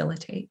I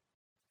facilitate.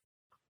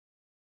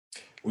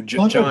 Well,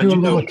 John,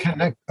 go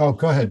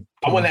ahead.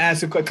 I want to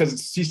ask a question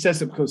because she said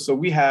something. So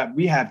we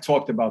have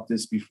talked about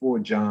this before,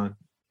 John,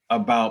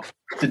 about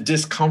the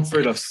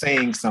discomfort of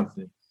saying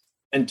something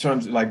in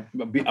terms of like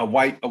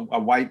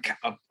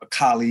a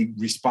colleague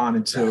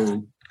responding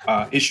to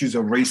issues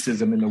of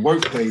racism in the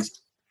workplace.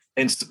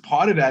 And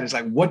part of that is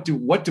like, what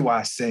do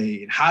I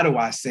say? And how do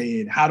I say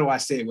it? How do I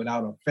say it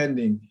without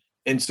offending?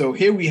 And so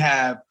here we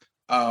have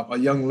a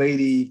young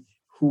lady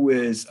who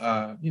is,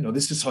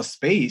 this is her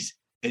space.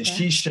 And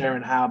she's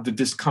sharing how the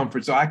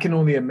discomfort. So I can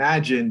only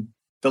imagine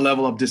the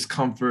level of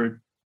discomfort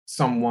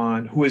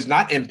someone who is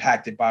not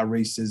impacted by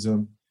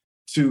racism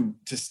to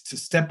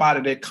step out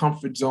of their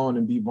comfort zone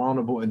and be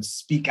vulnerable and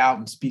speak out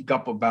and speak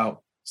up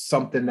about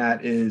something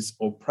that is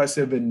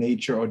oppressive in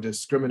nature or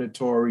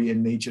discriminatory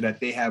in nature that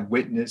they have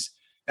witnessed.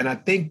 And I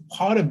think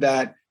part of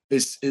that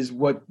is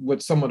what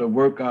some of the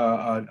work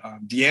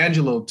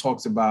D'Angelo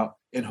talks about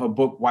in her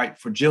book, White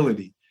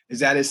Fragility, is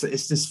that it's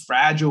this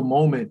fragile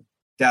moment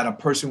that a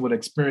person would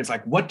experience.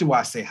 Like, what do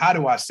I say? How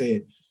do I say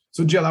it?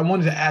 So Jill, I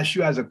wanted to ask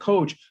you as a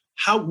coach,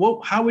 how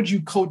would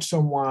you coach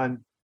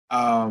someone,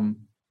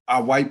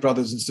 our white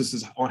brothers and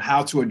sisters, on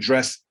how to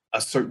address a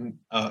certain,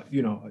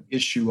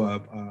 issue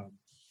of,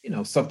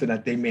 something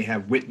that they may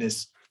have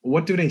witnessed?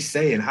 What do they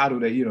say and how do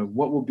they,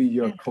 what will be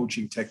your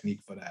coaching technique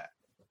for that?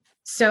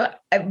 So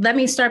let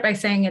me start by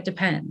saying it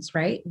depends,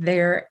 right?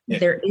 There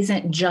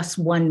isn't just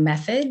one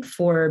method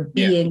for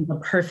being the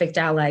perfect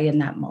ally in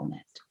that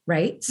moment,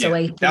 right?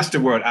 So that's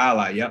the word,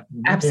 ally. Yep.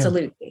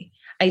 Absolutely. Yeah.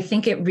 I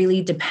think it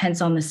really depends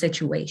on the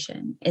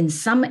situation. In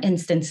some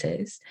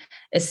instances,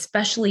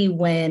 especially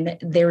when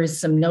there is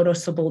some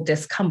noticeable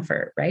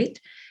discomfort, right?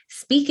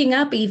 Speaking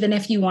up, even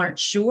if you aren't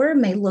sure,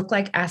 may look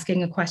like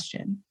asking a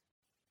question.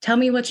 Tell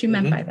me what you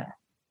meant by that.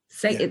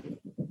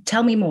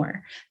 Tell me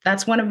more.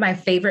 That's one of my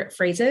favorite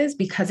phrases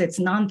because it's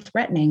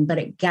non-threatening, but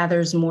it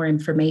gathers more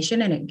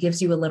information and it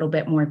gives you a little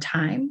bit more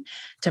time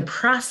to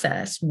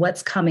process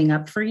what's coming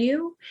up for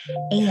you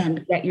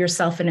and get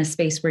yourself in a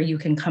space where you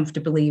can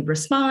comfortably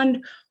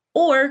respond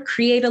or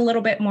create a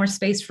little bit more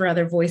space for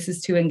other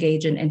voices to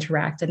engage and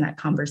interact in that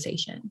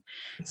conversation.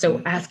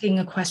 So asking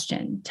a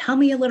question, tell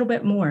me a little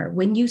bit more.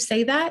 When you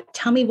say that,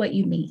 tell me what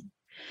you mean.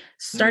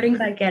 Starting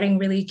by getting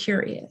really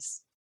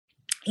curious.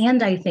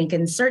 And I think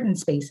in certain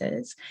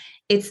spaces,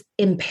 it's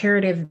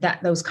imperative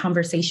that those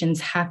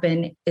conversations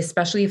happen,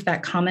 especially if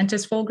that comment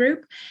is full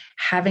group,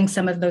 having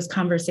some of those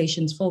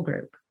conversations full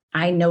group.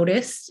 I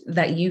noticed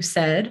that you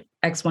said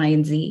X, Y,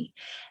 and Z,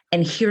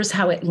 and here's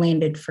how it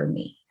landed for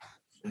me.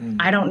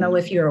 I don't know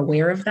if you're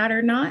aware of that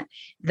or not.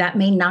 That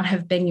may not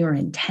have been your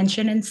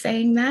intention in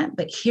saying that,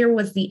 but here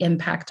was the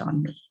impact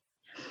on me.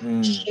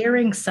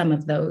 Sharing some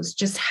of those,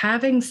 just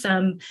having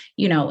some,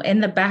 in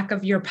the back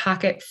of your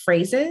pocket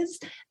phrases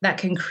that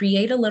can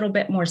create a little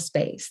bit more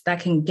space, that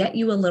can get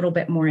you a little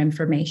bit more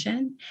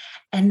information,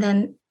 and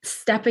then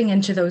stepping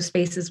into those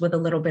spaces with a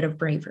little bit of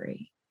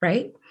bravery,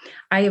 right?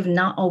 I have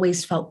not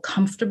always felt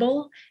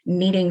comfortable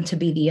needing to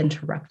be the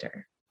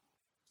interrupter.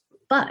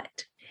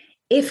 But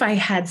if I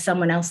had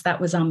someone else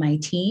that was on my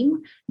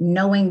team,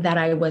 knowing that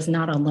I was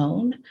not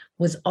alone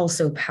was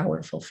also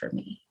powerful for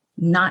me.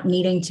 Not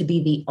needing to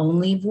be the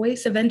only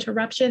voice of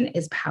interruption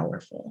is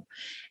powerful,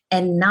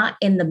 and not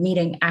in the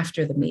meeting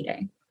after the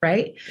meeting,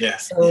 right? Yeah.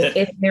 So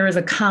if there is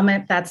a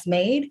comment that's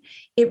made,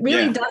 it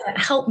really doesn't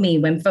help me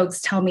when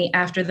folks tell me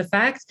after the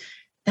fact,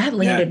 that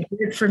landed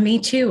weird for me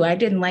too. I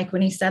didn't like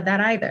when he said that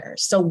either.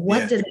 So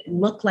what does it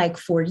look like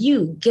for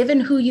you,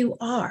 given who you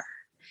are,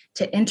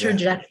 to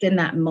interject in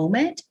that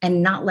moment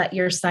and not let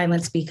your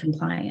silence be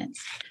compliance?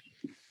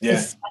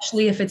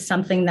 Especially if it's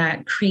something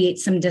that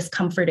creates some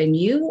discomfort in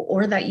you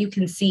or that you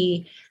can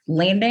see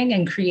landing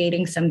and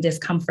creating some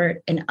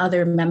discomfort in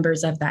other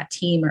members of that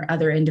team or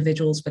other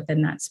individuals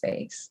within that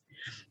space.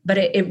 But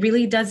it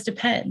really does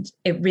depend.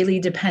 It really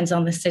depends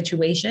on the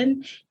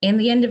situation and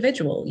the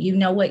individual. You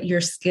know what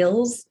your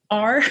skills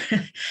are.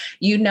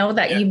 You know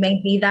that you may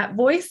be that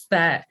voice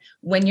that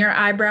when your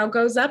eyebrow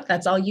goes up,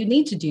 that's all you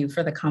need to do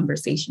for the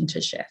conversation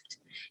to shift.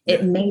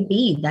 It may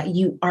be that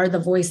you are the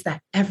voice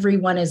that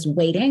everyone is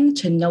waiting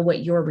to know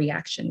what your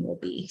reaction will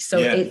be. So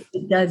it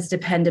does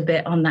depend a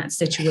bit on that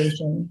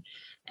situation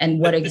and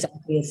what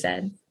exactly is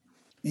said.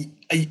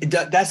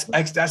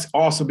 That's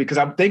awesome, because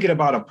I'm thinking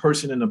about a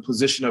person in a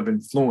position of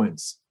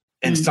influence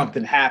and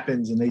something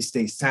happens and they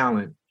stay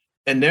silent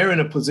and they're in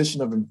a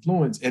position of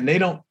influence and they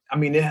don't, I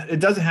mean, it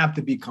doesn't have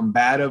to be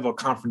combative or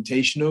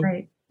confrontational,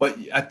 Right. but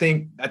I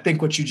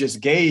think what you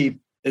just gave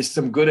is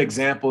some good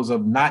examples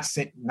of not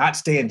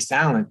staying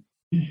silent,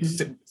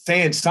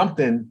 saying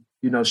something,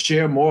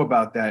 share more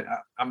about that.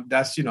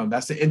 That's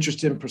an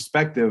interesting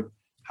perspective.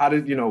 How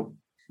did,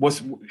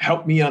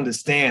 help me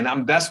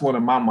understand. That's one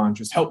of my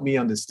mantras, help me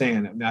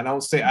understand. I mean, I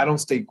don't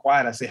stay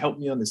quiet. I say, help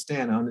me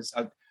understand.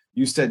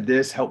 You said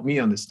this, help me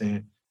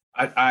understand.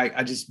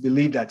 I just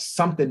believe that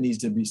something needs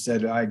to be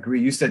said. I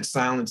agree. You said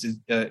silence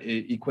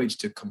equates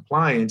to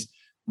compliance.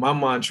 My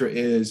mantra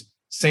is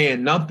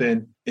saying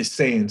nothing is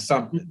saying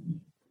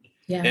something.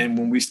 Yeah. And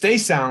when we stay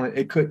silent,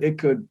 it could,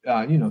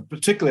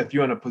 particularly if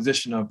you're in a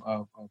position of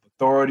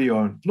authority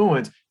or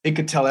influence, it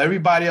could tell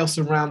everybody else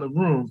around the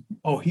room,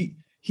 oh,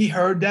 he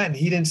heard that and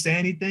he didn't say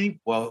anything.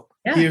 Well,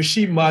 he or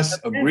she must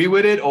agree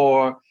with it,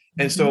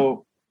 and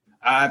so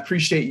I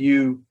appreciate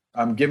you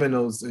giving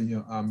those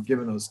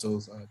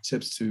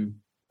tips to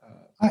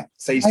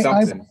say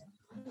something.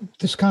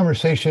 This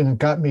conversation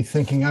got me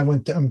thinking.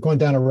 I'm going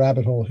down a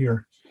rabbit hole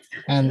here,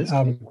 and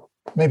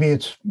maybe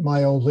it's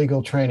my old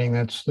legal training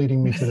that's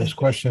leading me to this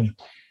question.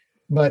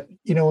 But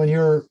when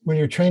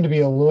you're trained to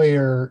be a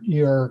lawyer,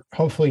 you're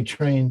hopefully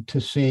trained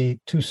to see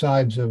two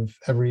sides of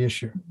every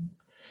issue,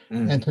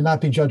 and to not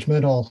be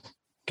judgmental.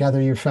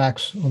 Gather your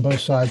facts on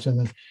both sides,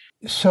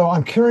 so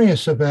I'm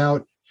curious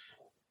about.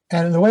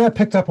 And the way I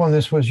picked up on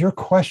this was your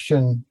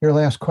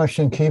last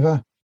question,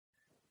 Kiva,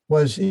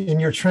 was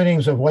in your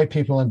trainings of white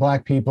people and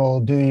Black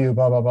people, do you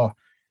blah, blah, blah.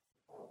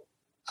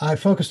 I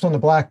focused on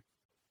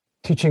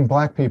teaching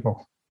Black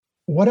people.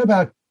 What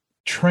about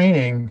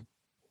training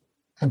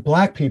and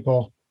Black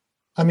people?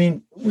 I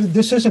mean,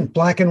 this isn't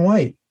black and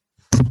white.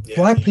 Yeah.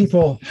 Black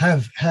people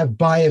have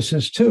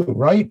biases too,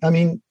 right? I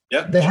mean,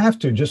 They have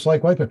to, just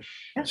like white people.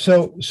 Yeah.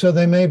 So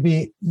there may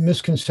be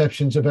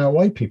misconceptions about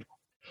white people,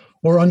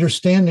 or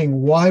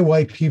understanding why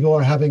white people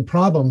are having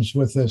problems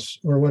with this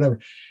or whatever.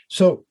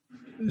 So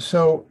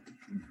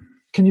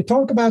can you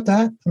talk about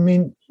that? I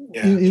mean,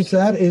 is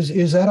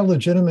that a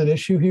legitimate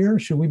issue here?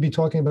 Should we be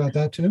talking about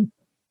that too?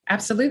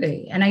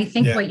 Absolutely. And I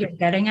think what you're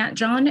getting at,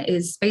 John,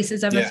 is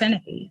spaces of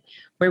affinity,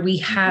 where we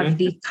have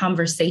these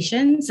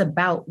conversations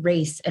about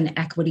race and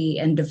equity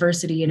and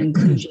diversity and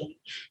inclusion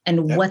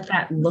and what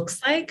that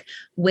looks like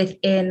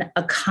within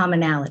a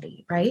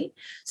commonality, right?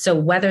 So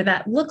whether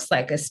that looks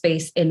like a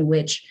space in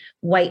which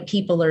white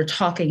people are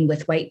talking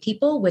with white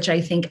people, which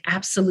I think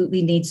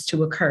absolutely needs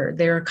to occur.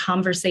 There are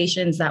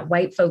conversations that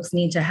white folks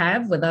need to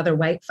have with other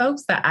white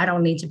folks that I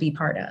don't need to be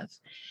part of.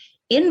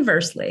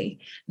 Inversely,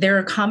 there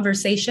are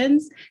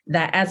conversations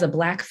that as a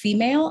Black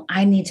female,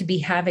 I need to be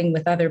having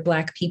with other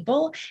Black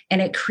people,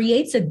 and it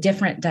creates a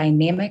different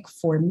dynamic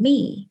for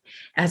me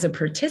as a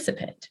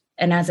participant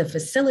and as a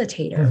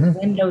facilitator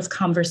when those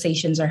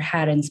conversations are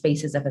had in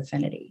spaces of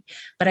affinity.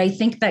 But I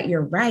think that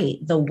you're right.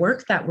 The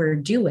work that we're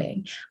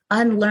doing,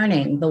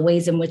 unlearning the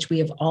ways in which we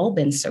have all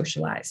been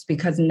socialized,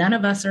 because none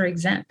of us are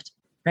exempt.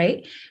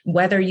 Right?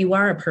 Whether you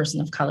are a person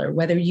of color,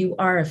 whether you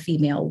are a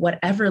female,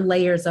 whatever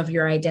layers of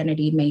your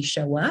identity may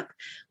show up,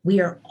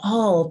 we are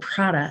all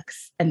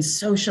products and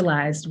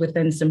socialized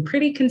within some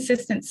pretty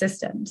consistent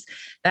systems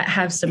that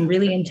have some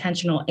really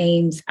intentional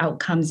aims,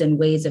 outcomes, and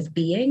ways of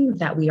being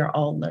that we are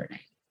all learning.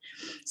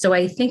 So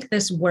I think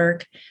this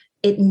work,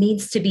 it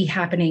needs to be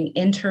happening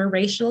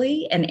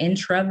interracially and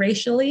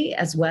intraracially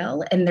as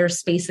well. And there's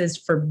spaces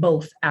for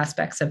both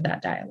aspects of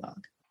that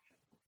dialogue.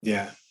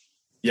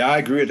 Yeah, I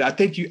agree. I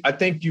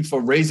thank you for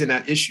raising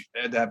that issue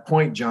at that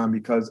point, John,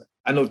 because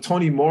I know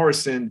Toni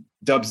Morrison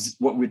dubs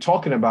what we're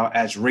talking about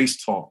as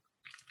race talk,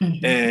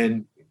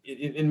 and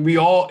we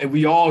all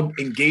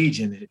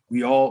engage in it.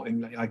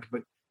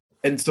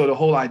 And so the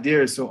whole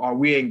idea is: so are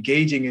we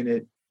engaging in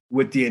it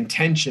with the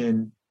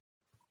intention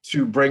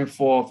to bring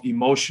forth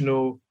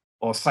emotional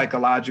or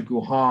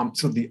psychological harm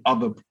to the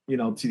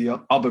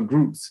other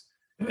groups?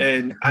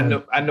 And I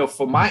know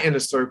for my inner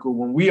circle,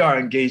 when we are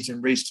engaged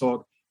in race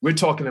talk, we're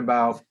talking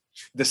about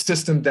the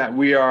system that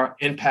we are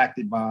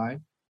impacted by,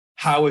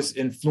 how it's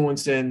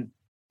influencing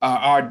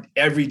our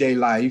everyday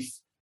life,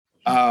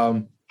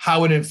 how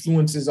it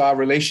influences our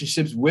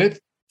relationships with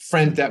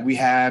friends that we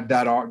have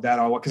that are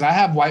because I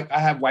have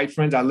white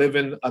friends. I live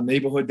in a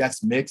neighborhood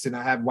that's mixed, and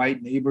I have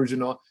white neighbors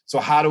and all. So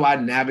how do I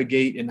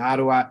navigate, and how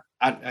do I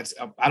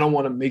don't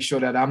want to make sure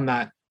that I'm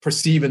not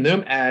perceiving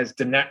them as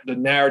the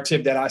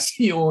narrative that I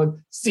see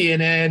on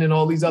CNN and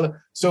all these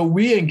other. So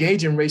we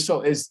engage in race.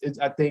 So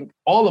I think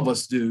all of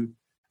us do.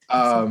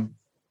 So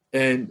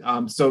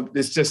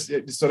it's just,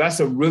 so that's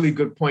a really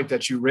good point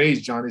that you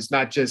raised, John. It's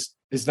not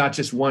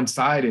just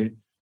one-sided,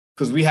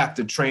 because we have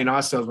to train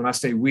ourselves. When I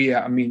say we,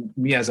 I mean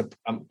me as a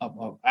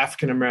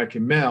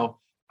African-American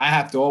male, I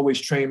have to always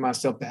train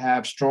myself to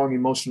have strong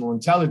emotional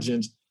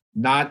intelligence,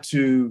 not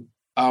to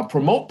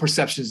promote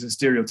perceptions and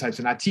stereotypes.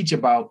 And I teach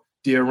about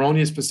the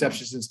erroneous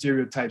perceptions and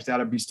stereotypes that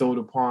are bestowed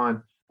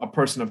upon a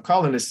person of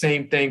color. And the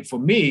same thing for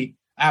me,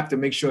 I have to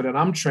make sure that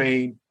I'm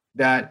trained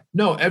that,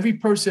 no, every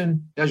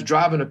person that's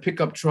driving a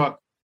pickup truck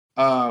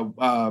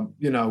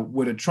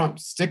with a Trump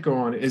sticker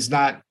on it is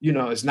not,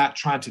 is not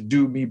trying to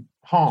do me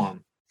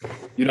harm.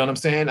 You know what I'm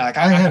saying? Like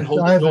I have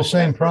the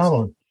same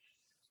problem.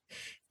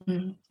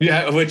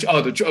 Yeah, you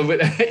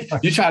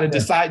try to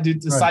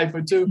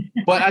decipher too.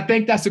 But I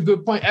think that's a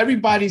good point.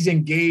 Everybody's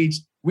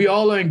engaged. We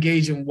all are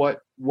engaged in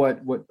what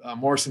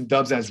Morrison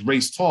dubs as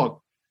race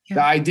talk. Yeah.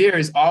 The idea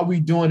is, are we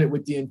doing it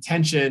with the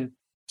intention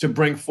to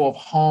bring forth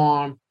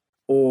harm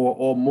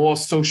or more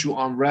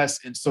social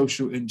unrest and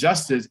social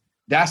injustice?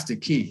 That's the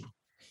key.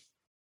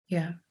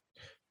 Yeah.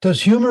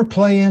 Does humor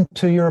play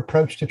into your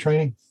approach to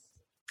training?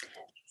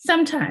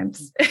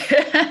 Sometimes.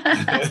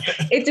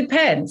 It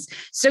depends.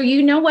 So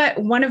you know what?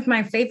 One of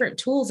my favorite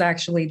tools,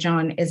 actually,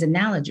 John, is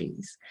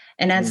analogies.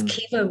 And as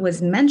Kiva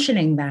was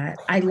mentioning that,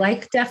 I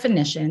like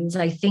definitions.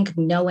 I think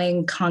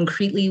knowing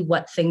concretely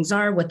what things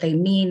are, what they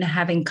mean,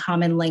 having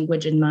common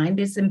language in mind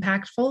is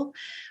impactful.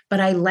 But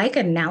I like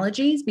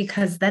analogies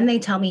because then they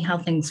tell me how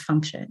things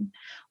function.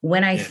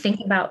 When I think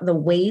about the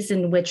ways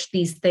in which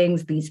these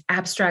things, these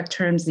abstract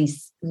terms,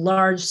 these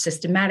large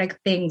systematic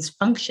things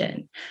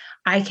function,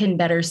 I can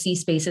better see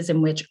spaces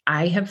in which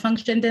I have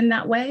functioned in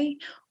that way,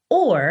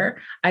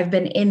 or I've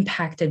been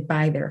impacted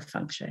by their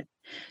function.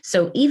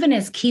 So even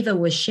as Kiva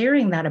was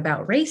sharing that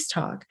about race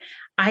talk,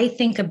 I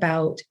think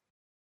about,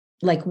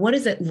 like, what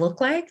does it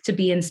look like to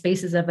be in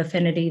spaces of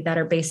affinity that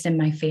are based in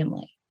my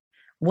family?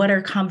 What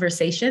are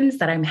conversations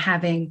that I'm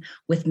having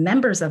with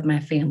members of my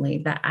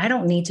family that I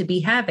don't need to be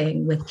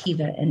having with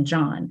Kiva and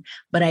John,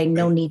 but I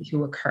know need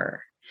to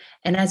occur?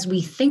 And as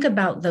we think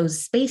about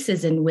those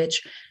spaces in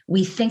which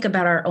we think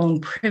about our own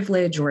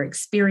privilege or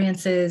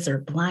experiences or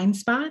blind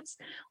spots,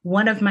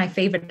 one of my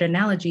favorite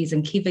analogies,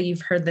 and Kiva,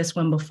 you've heard this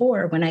one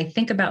before, when I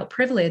think about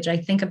privilege, I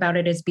think about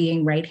it as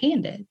being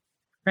right-handed,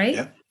 right?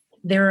 Yeah.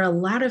 There are a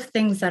lot of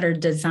things that are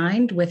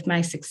designed with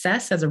my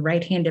success as a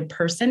right-handed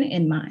person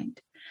in mind.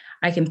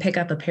 I can pick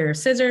up a pair of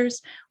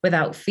scissors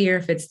without fear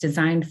if it's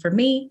designed for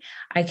me.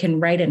 I can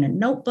write in a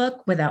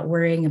notebook without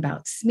worrying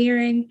about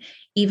smearing.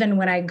 Even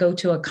when I go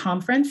to a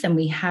conference and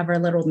we have our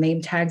little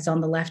name tags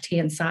on the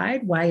left-hand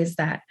side, why is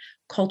that?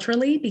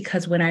 Culturally,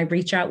 because when I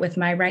reach out with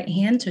my right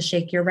hand to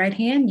shake your right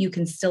hand, you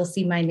can still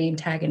see my name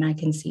tag and I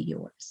can see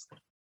yours.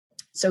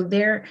 So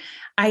there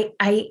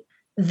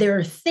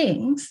are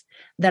things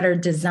that are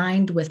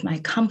designed with my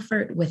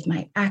comfort, with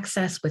my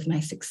access, with my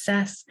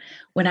success.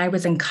 When I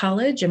was in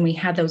college and we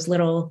had those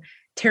little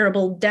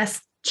terrible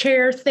desk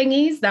chair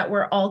thingies that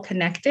were all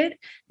connected,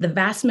 the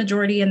vast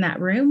majority in that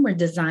room were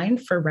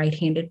designed for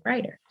right-handed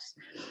writers.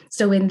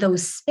 So in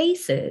those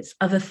spaces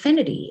of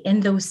affinity, in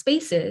those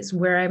spaces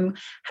where I'm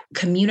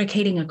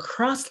communicating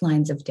across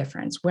lines of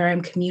difference, where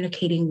I'm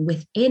communicating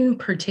within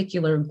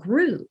particular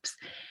groups,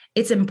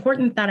 it's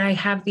important that I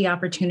have the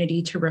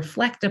opportunity to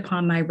reflect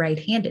upon my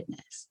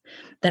right-handedness,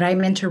 that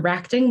I'm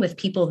interacting with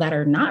people that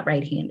are not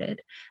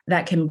right-handed,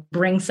 that can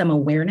bring some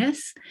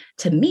awareness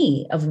to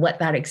me of what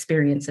that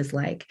experience is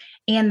like,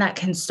 and that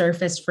can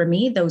surface for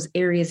me those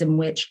areas in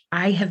which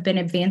I have been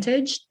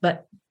advantaged,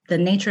 but the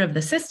nature of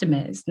the system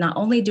is not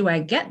only do I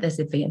get this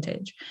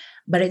advantage,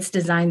 but it's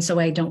designed so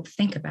I don't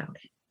think about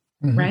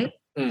it, right?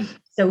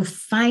 So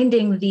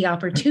finding the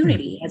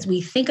opportunity as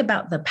we think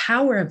about the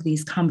power of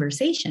these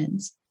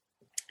conversations,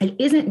 it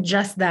isn't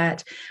just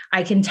that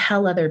I can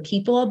tell other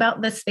people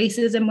about the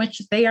spaces in which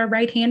they are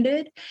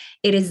right-handed.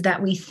 It is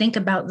that we think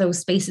about those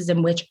spaces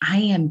in which I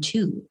am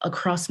too,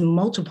 across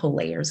multiple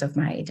layers of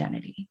my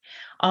identity.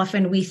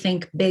 Often we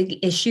think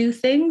big issue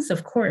things,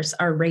 of course,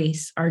 our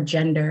race, our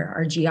gender,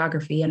 our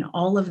geography, and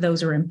all of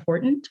those are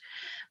important.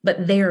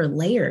 But there are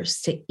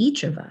layers to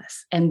each of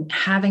us, and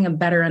having a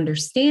better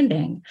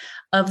understanding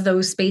of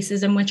those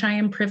spaces in which I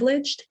am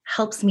privileged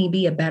helps me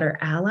be a better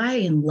ally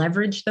and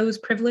leverage those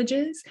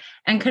privileges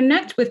and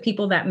connect with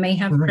people that may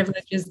have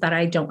privileges that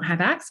I don't have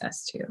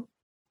access to.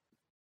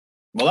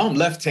 Well, I'm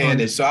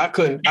left-handed, so I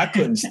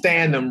couldn't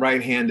stand them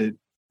right-handed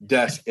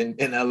desks in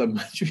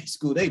elementary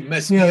school. They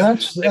messed me up.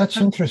 That's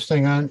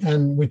interesting.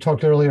 And we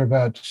talked earlier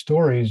about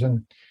stories,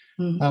 and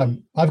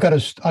I've got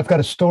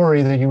a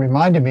story that you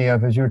reminded me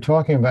of as you were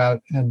talking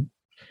about. And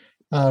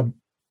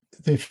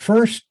the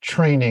first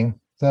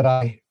training that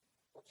I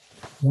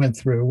went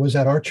through was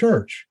at our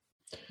church,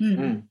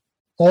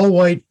 all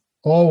white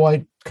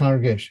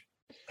congregation.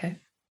 Okay.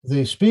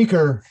 The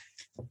speaker,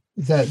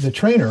 the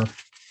trainer,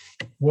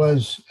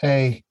 was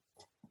a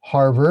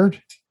Harvard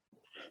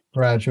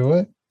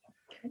graduate,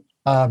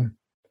 a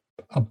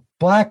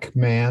Black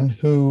man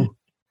who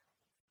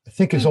I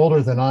think is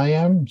older than I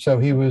am. So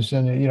he was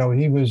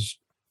he was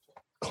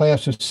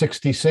class of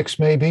 66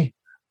 maybe.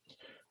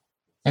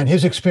 And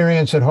his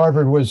experience at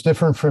Harvard was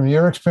different from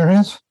your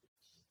experience.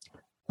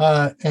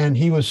 And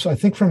he was, I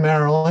think, from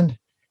Maryland,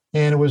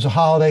 and it was a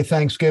holiday,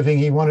 Thanksgiving.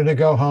 He wanted to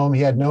go home.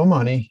 He had no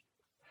money.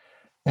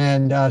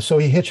 And so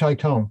he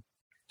hitchhiked home.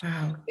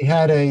 Wow. He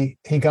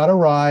got a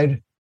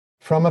ride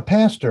from a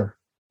pastor,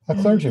 a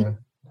clergyman.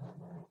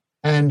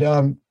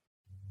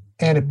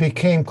 And it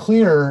became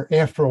clear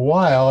after a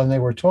while, and they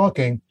were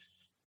talking,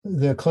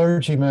 the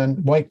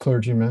clergyman, white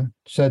clergyman,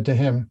 said to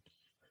him,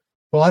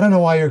 well, I don't know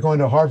why you're going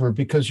to Harvard,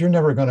 because you're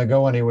never going to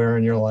go anywhere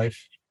in your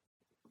life.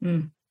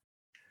 Mm.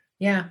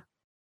 Yeah.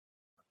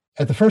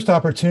 At the first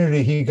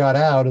opportunity, he got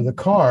out of the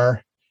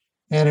car,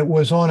 and it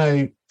was on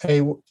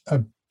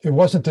it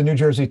wasn't the New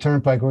Jersey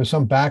Turnpike. It was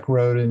some back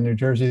road in New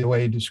Jersey, the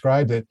way he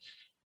described it.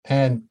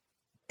 And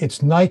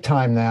it's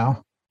nighttime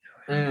now.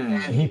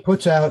 And he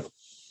puts out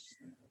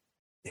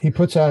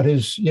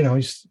his,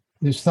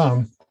 his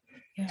thumb,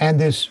 Yeah. and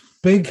this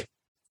big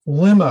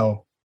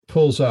limo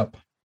pulls up,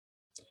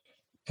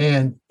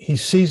 and he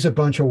sees a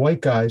bunch of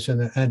white guys,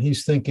 and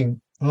he's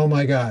thinking, oh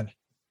my God,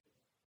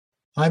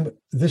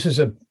 it's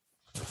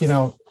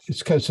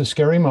a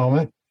scary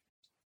moment.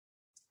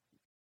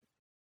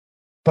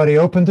 But he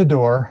opened the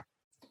door,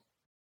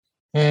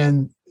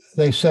 and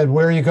they said,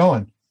 where are you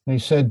going? And he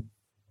said,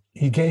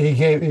 he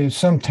gave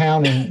some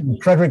town in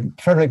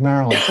Frederick,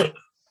 Maryland.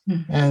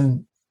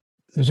 And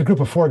there's a group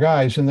of 4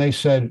 guys, and they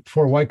said,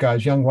 4 white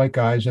guys, young white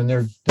guys, and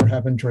they're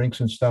having drinks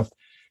and stuff.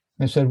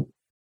 And they said,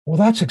 well,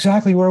 that's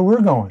exactly where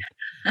we're going.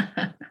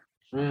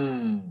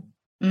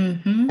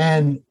 Mm-hmm.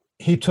 And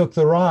he took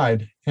the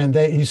ride, and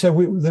he said,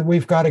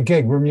 we've got a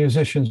gig. We're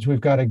musicians.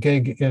 We've got a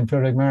gig in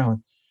Frederick,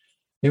 Maryland.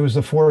 It was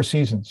the Four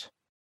Seasons.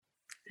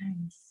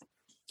 Nice.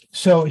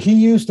 So he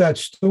used that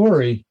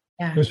story.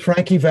 Yeah. It was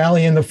Frankie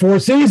Valli in the Four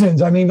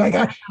Seasons. I mean, right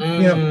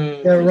in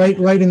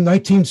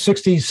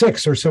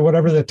 1966 or so,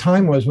 whatever the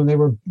time was when they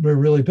were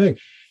really big.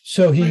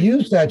 So he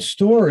used that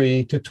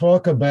story to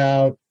talk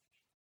to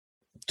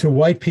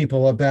white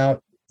people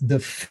about the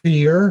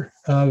fear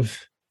of,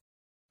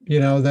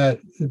 that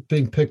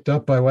being picked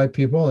up by white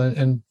people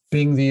and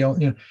being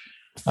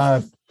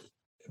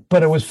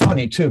but it was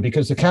funny too,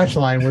 because the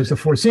catchline was the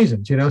Four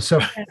Seasons, So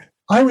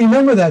I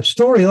remember that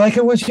story like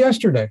it was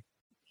yesterday.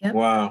 Yep.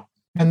 Wow.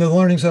 And the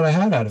learnings that I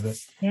had out of it.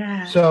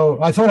 Yeah. So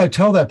I thought I'd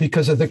tell that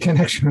because of the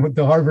connection with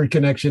the Harvard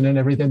connection and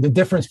everything, the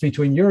difference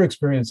between your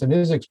experience and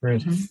his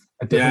experience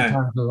at different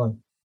times of life.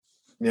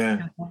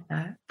 Yeah.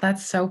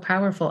 That's so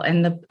powerful.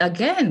 And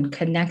again,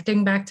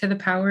 connecting back to the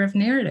power of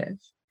narrative.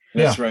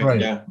 That's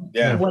right.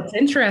 Yeah. What's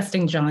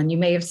interesting, John, you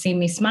may have seen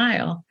me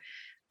smile.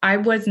 I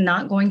was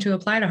not going to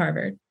apply to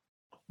Harvard.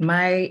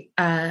 My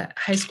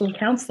high school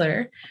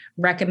counselor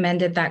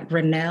recommended that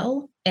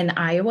Grinnell in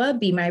Iowa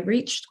be my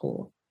reach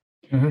school.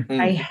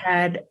 Mm-hmm. I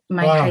had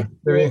my high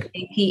school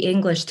AP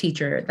English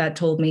teacher that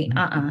told me,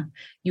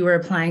 you are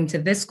applying to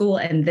this school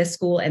and this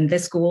school and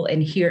this school,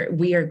 and here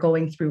we are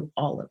going through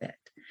all of it.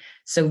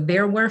 So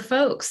there were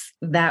folks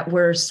that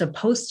were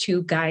supposed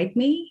to guide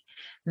me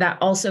that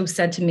also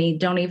said to me,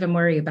 don't even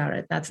worry about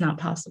it. That's not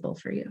possible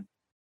for you.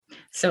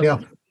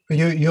 So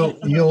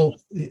you'll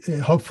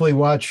hopefully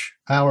watch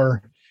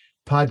our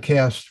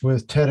podcast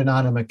with Ted and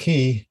Anna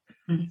McKee,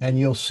 and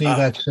you'll see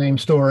that same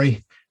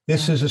story.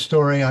 This is a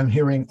story I'm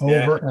hearing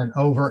over and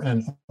over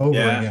and over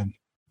again,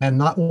 and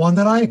not one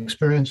that I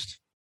experienced.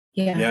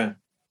 Yeah.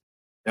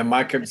 And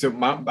I think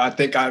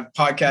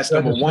podcast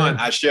number 1,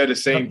 I share the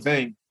same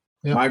thing.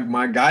 Yep.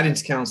 My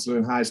guidance counselor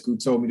in high school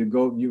told me to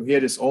go. You hear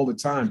this all the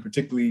time,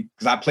 particularly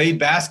because I played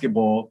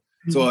basketball.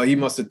 So he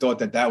must have thought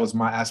that was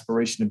my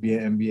aspiration to be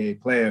an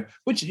NBA player,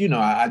 which,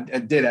 I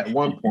did at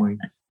one point.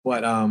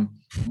 But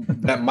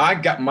that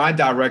my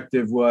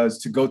directive was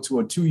to go to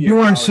a 2-year. You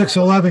weren't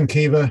 6'11",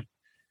 Kiva.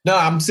 No,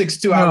 I'm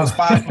 6'2". I was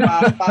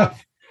 5'5".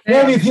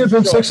 Maybe if you'd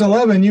been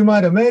 6'11", you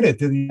might have made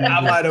it.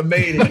 I might have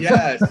made it.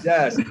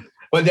 Yes.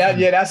 But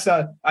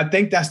I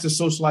think that's the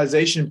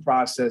socialization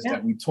process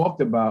that we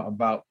talked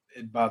about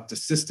the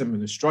system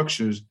and the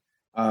structures.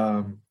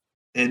 And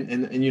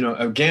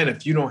again,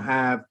 if you don't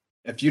have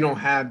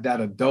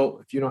that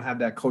adult, if you don't have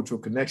that cultural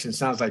connection,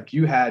 sounds like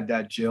you had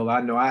that, Jill.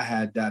 I know I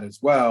had that as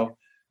well.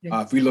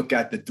 If we look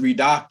at the 3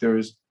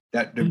 doctors,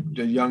 that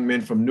the young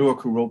men from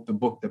Newark who wrote the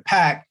book, The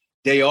Pact,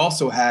 they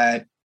also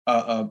had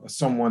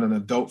an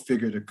adult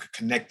figure to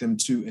connect them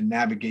to and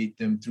navigate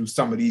them through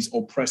some of these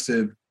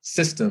oppressive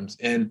systems.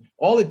 And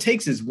all it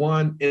takes is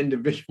one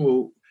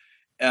individual.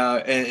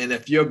 And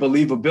if your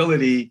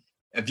believability,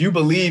 if you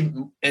believe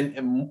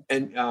in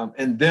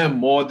them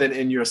more than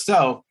in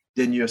yourself,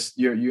 then you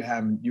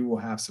will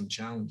have some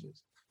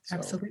challenges. So,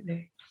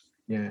 absolutely.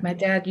 Yeah. My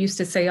dad used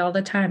to say all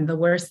the time, the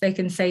worst they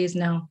can say is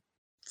no.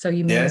 So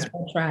you may as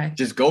well try.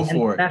 Just go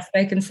for it. The best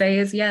they can say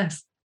is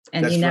yes.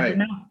 And that's you never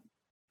know.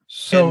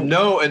 So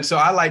and so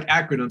I like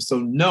acronyms. So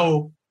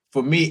no,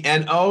 for me,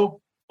 N-O,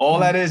 all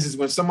that is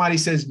when somebody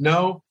says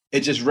no,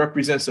 it just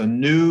represents a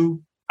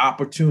new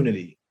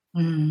opportunity.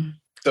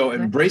 So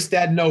embrace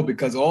that no,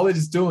 because all it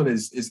is doing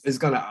is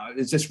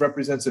it just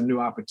represents a new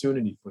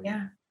opportunity for you.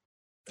 Yeah.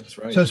 That's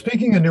right. So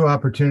speaking of new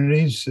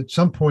opportunities, at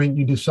some point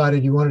you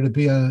decided you wanted to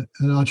be an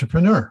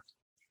entrepreneur.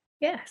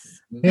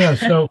 Yes. Yeah.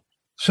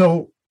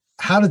 So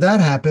how did that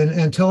happen?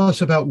 And tell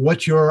us about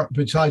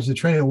besides the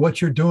training,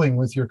 what you're doing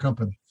with your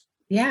company.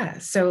 Yeah.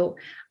 So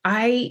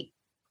I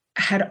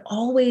had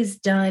always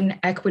done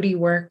equity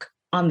work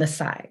on the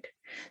side.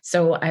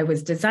 So I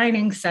was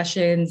designing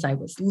sessions, I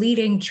was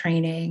leading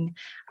training.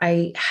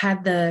 I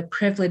had the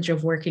privilege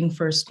of working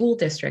for a school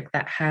district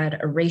that had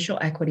a racial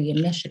equity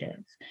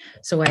initiative.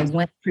 So I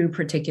went through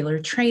particular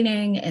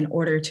training in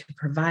order to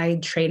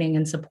provide training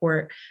and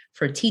support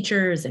for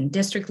teachers and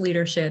district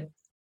leadership,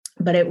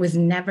 but it was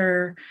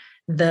never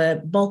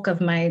the bulk of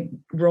my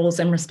roles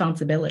and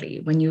responsibility.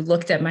 When you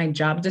looked at my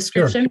job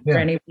description for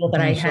any role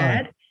that I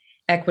had,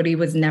 equity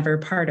was never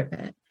part of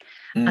it.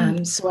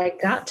 So I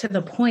got to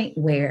the point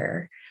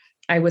where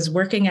I was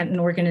working at an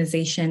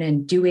organization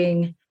and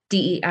doing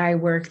DEI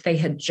work. They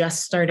had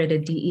just started a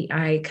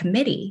DEI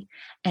committee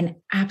and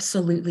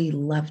absolutely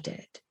loved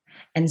it.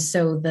 And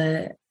so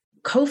the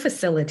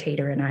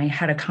co-facilitator and I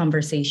had a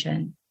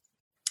conversation.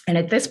 And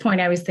at this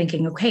point, I was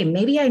thinking, okay,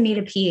 maybe I need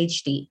a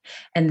PhD,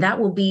 and that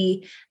will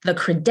be the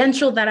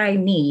credential that I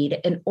need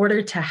in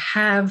order to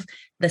have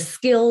the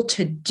skill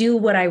to do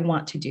what I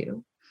want to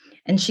do.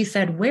 And she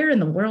said, where in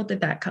the world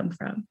did that come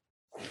from?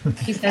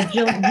 She said,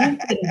 Jill, you've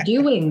been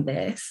doing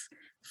this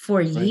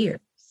for years,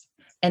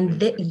 and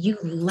that you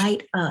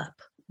light up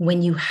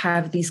when you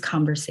have these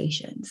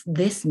conversations.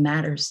 This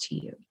matters to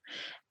you.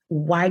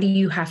 Why do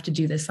you have to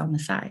do this on the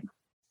side?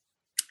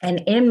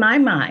 And in my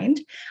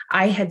mind,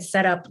 I had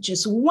set up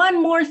just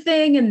one more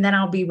thing and then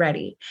I'll be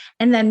ready.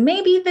 And then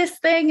maybe this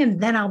thing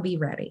and then I'll be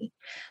ready.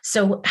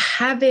 So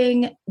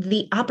having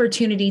the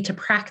opportunity to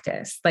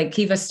practice, like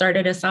Kiva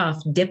started us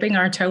off, dipping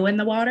our toe in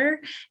the water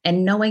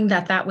and knowing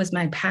that that was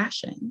my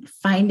passion,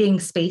 finding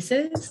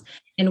spaces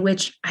in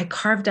which I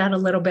carved out a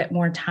little bit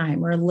more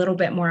time or a little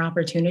bit more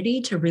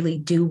opportunity to really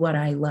do what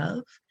I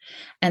love.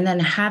 And then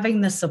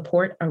having the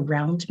support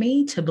around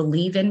me to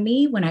believe in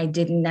me when I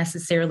didn't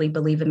necessarily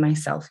believe in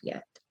myself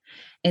yet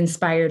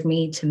inspired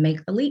me to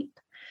make the leap.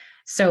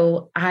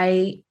 So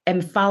I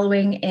am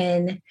following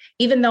in,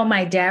 even though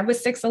my dad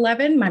was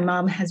 6'11", my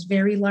mom has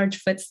very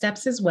large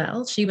footsteps as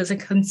well. She was a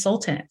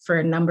consultant for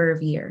a number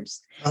of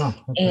years. Oh,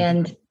 okay.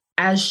 And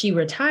as she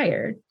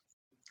retired,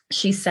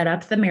 she set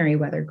up the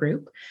Merriweather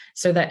Group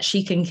so that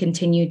she can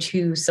continue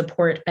to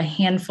support a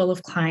handful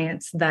of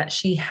clients that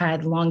she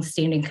had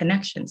longstanding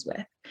connections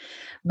with.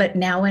 But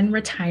now in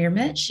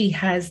retirement, she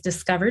has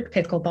discovered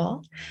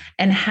pickleball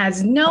and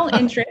has no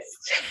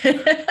interest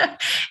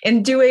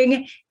in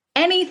doing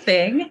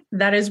anything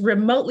that is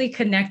remotely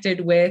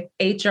connected with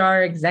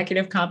HR,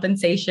 executive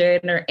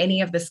compensation, or any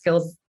of the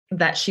skills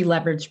that she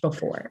leveraged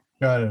before.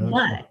 Got it. Okay.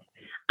 But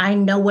I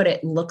know what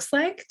it looks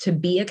like to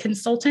be a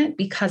consultant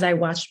because I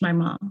watched my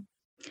mom.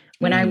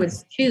 When I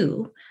was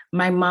 2,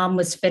 my mom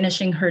was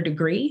finishing her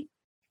degree,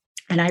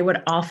 and I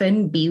would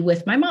often be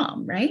with my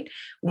mom, right?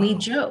 Wow. We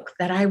joke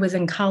that I was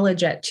in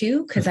college at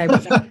 2 because I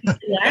was on the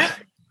lab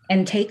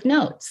and take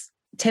notes.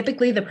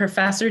 Typically, the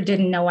professor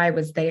didn't know I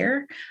was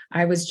there.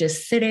 I was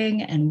just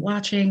sitting and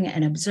watching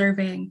and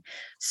observing.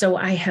 So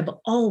I have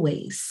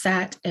always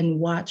sat and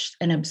watched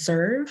and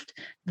observed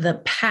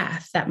the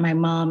path that my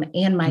mom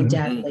and my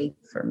dad laid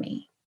for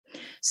me.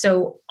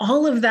 So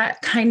all of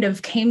that kind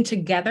of came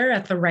together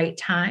at the right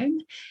time,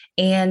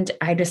 and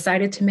I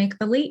decided to make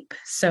the leap.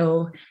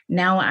 So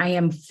now I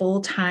am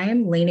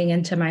full-time leaning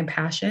into my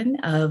passion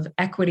of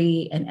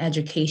equity and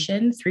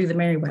education through the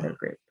Merriweather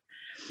Group.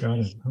 Got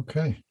it.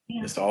 Okay.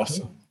 Yeah. That's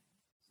awesome.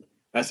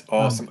 That's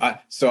awesome. I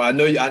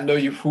know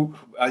you.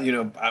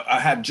 I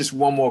have just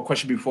one more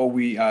question before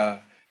we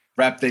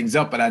wrap things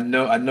up, but I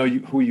know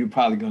you who you're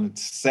probably going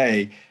to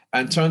say.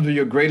 In terms of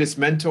your greatest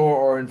mentor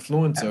or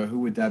influencer, who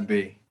would that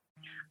be?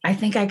 I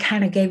think I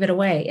kind of gave it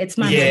away. It's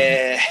my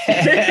yeah.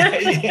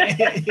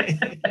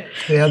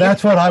 Yeah,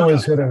 that's what I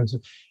was going to.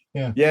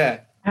 Yeah.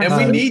 And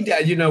we need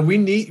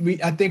that.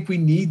 I think we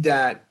need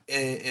that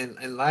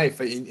in life.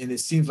 And it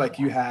seems like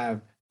you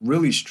have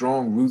really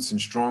strong roots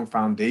and strong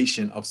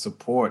foundation of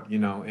support,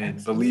 and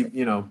Absolutely.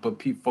 Believe,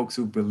 but folks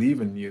who believe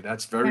in you.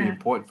 That's very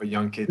important for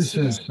young kids.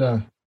 This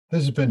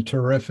has been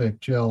terrific,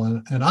 Jill.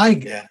 And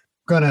I'm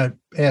going to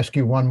ask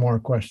you one more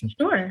question.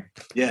 Sure.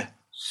 Yeah.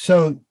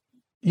 So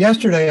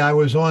yesterday I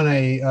was on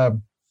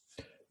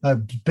a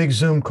big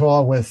Zoom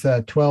call with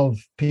 12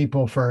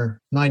 people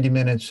for 90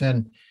 minutes,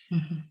 and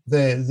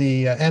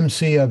the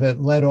MC of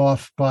it led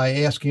off by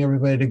asking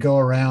everybody to go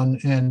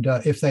around and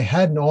if they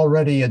hadn't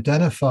already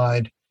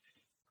identified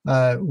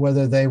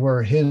whether they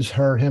were his,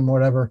 her, him,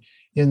 whatever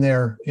in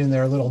their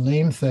little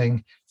name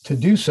thing, to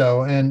do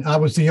so. And I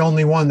was the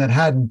only one that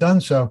hadn't done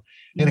so,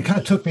 and it kind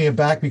of took me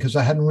aback because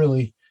I hadn't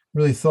really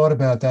thought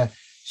about that.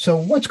 So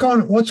what's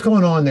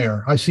going on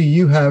there? I see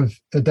you have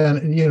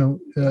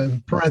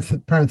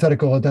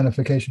parenthetical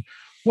identification.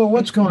 Well,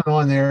 what's going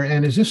on there?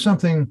 And is this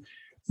something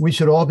we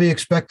should all be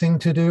expecting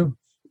to do?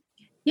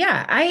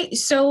 Yeah, I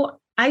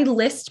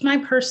list my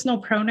personal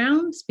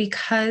pronouns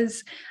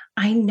because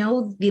I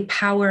know the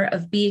power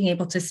of being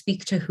able to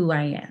speak to who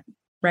I am,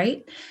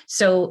 right?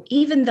 So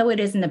even though it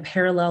isn't a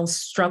parallel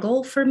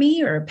struggle for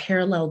me or a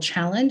parallel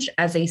challenge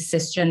as a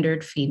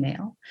cisgendered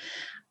female,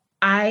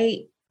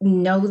 I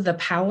know the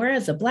power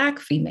as a Black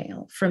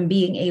female from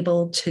being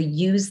able to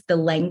use the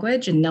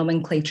language and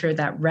nomenclature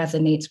that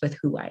resonates with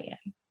who I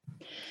am.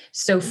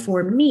 So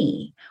for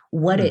me,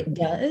 what it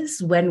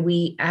does when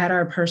we add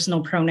our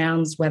personal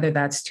pronouns, whether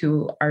that's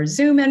to our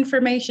Zoom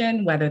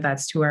information, whether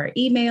that's to our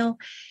email,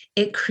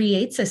 it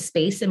creates a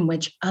space in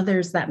which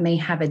others that may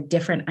have a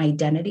different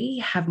identity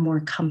have more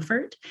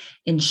comfort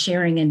in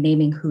sharing and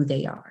naming who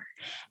they are.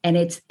 And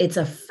it's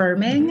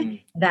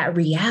affirming that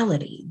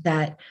reality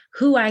that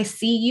who I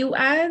see you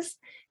as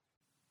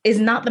is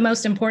not the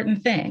most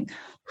important thing.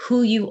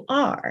 Who you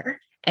are,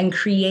 and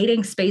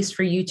creating space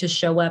for you to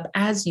show up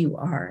as you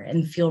are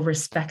and feel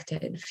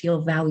respected,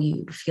 feel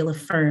valued, feel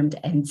affirmed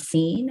and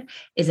seen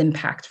is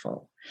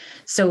impactful.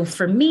 So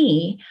for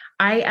me,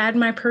 I add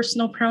my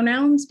personal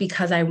pronouns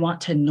because I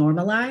want to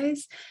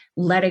normalize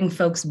letting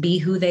folks be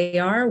who they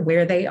are,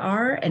 where they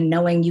are, and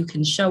knowing you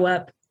can show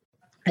up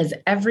as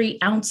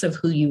every ounce of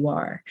who you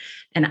are,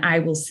 and I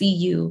will see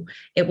you.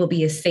 It will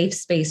be a safe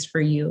space for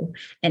you.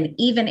 And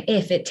even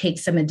if it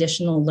takes some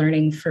additional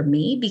learning for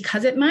me,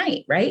 because it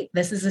might, right?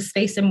 This is a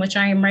space in which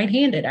I am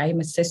right-handed. I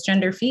am a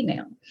cisgender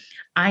female.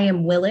 I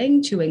am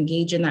willing to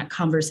engage in that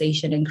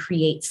conversation and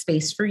create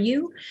space for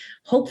you,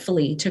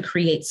 hopefully to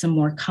create some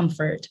more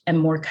comfort and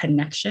more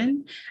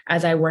connection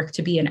as I work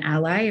to be an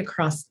ally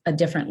across a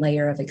different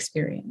layer of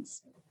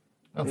experience.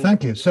 Well,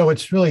 thank you. So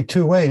it's really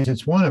two ways.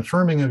 It's one,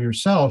 affirming of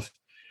yourself,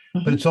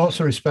 but it's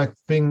also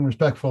being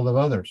respectful of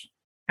others.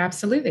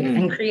 Absolutely.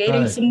 And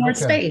creating some more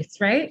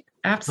space, right?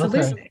 Absolutely.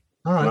 Okay.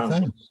 All right. Wow.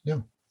 Thanks. Yeah.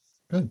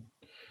 Good.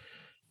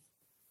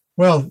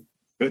 Well,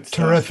 good stuff.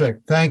 Terrific.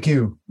 Thank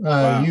you.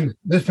 This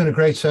has been a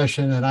great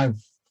session and I've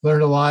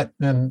learned a lot,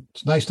 and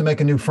it's nice to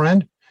make a new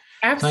friend.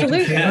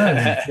 Absolutely. So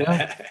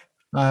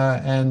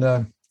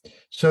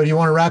do you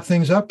want to wrap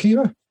things up,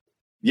 Kiva?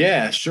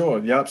 Yeah, sure.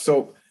 Yep.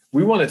 So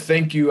we want to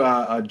thank you,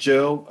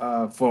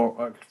 Jill,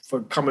 for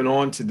coming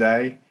on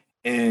today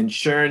and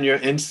sharing your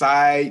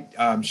insight,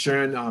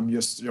 sharing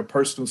your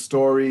personal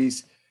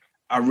stories.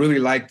 I really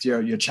liked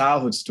your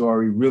childhood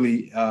story.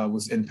 Really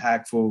was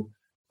impactful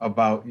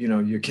about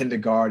your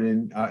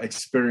kindergarten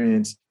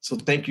experience. So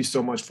thank you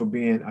so much for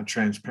being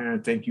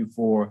transparent. Thank you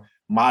for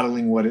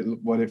modeling what it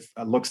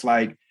looks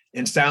like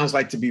and sounds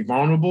like to be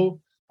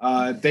vulnerable.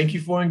 Thank you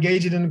for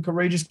engaging in a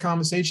courageous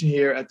conversation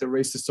here at the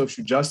Race to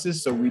Social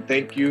Justice. So we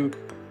thank you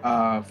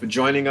for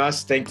joining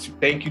us.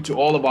 Thank you to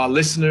all of our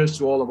listeners,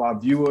 to all of our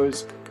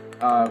viewers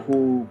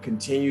who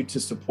continue to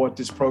support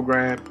this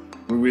program.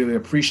 We really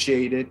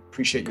appreciate it.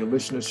 Appreciate your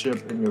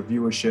listenership and your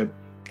viewership.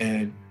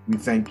 And we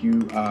thank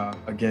you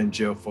again,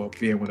 Jill, for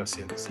being with us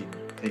here this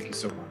evening. Thank you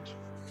so much.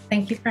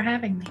 Thank you for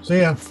having me.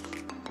 See ya.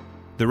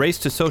 The Race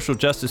to Social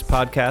Justice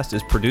podcast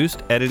is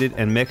produced, edited,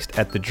 and mixed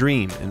at The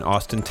Dream in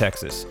Austin,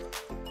 Texas.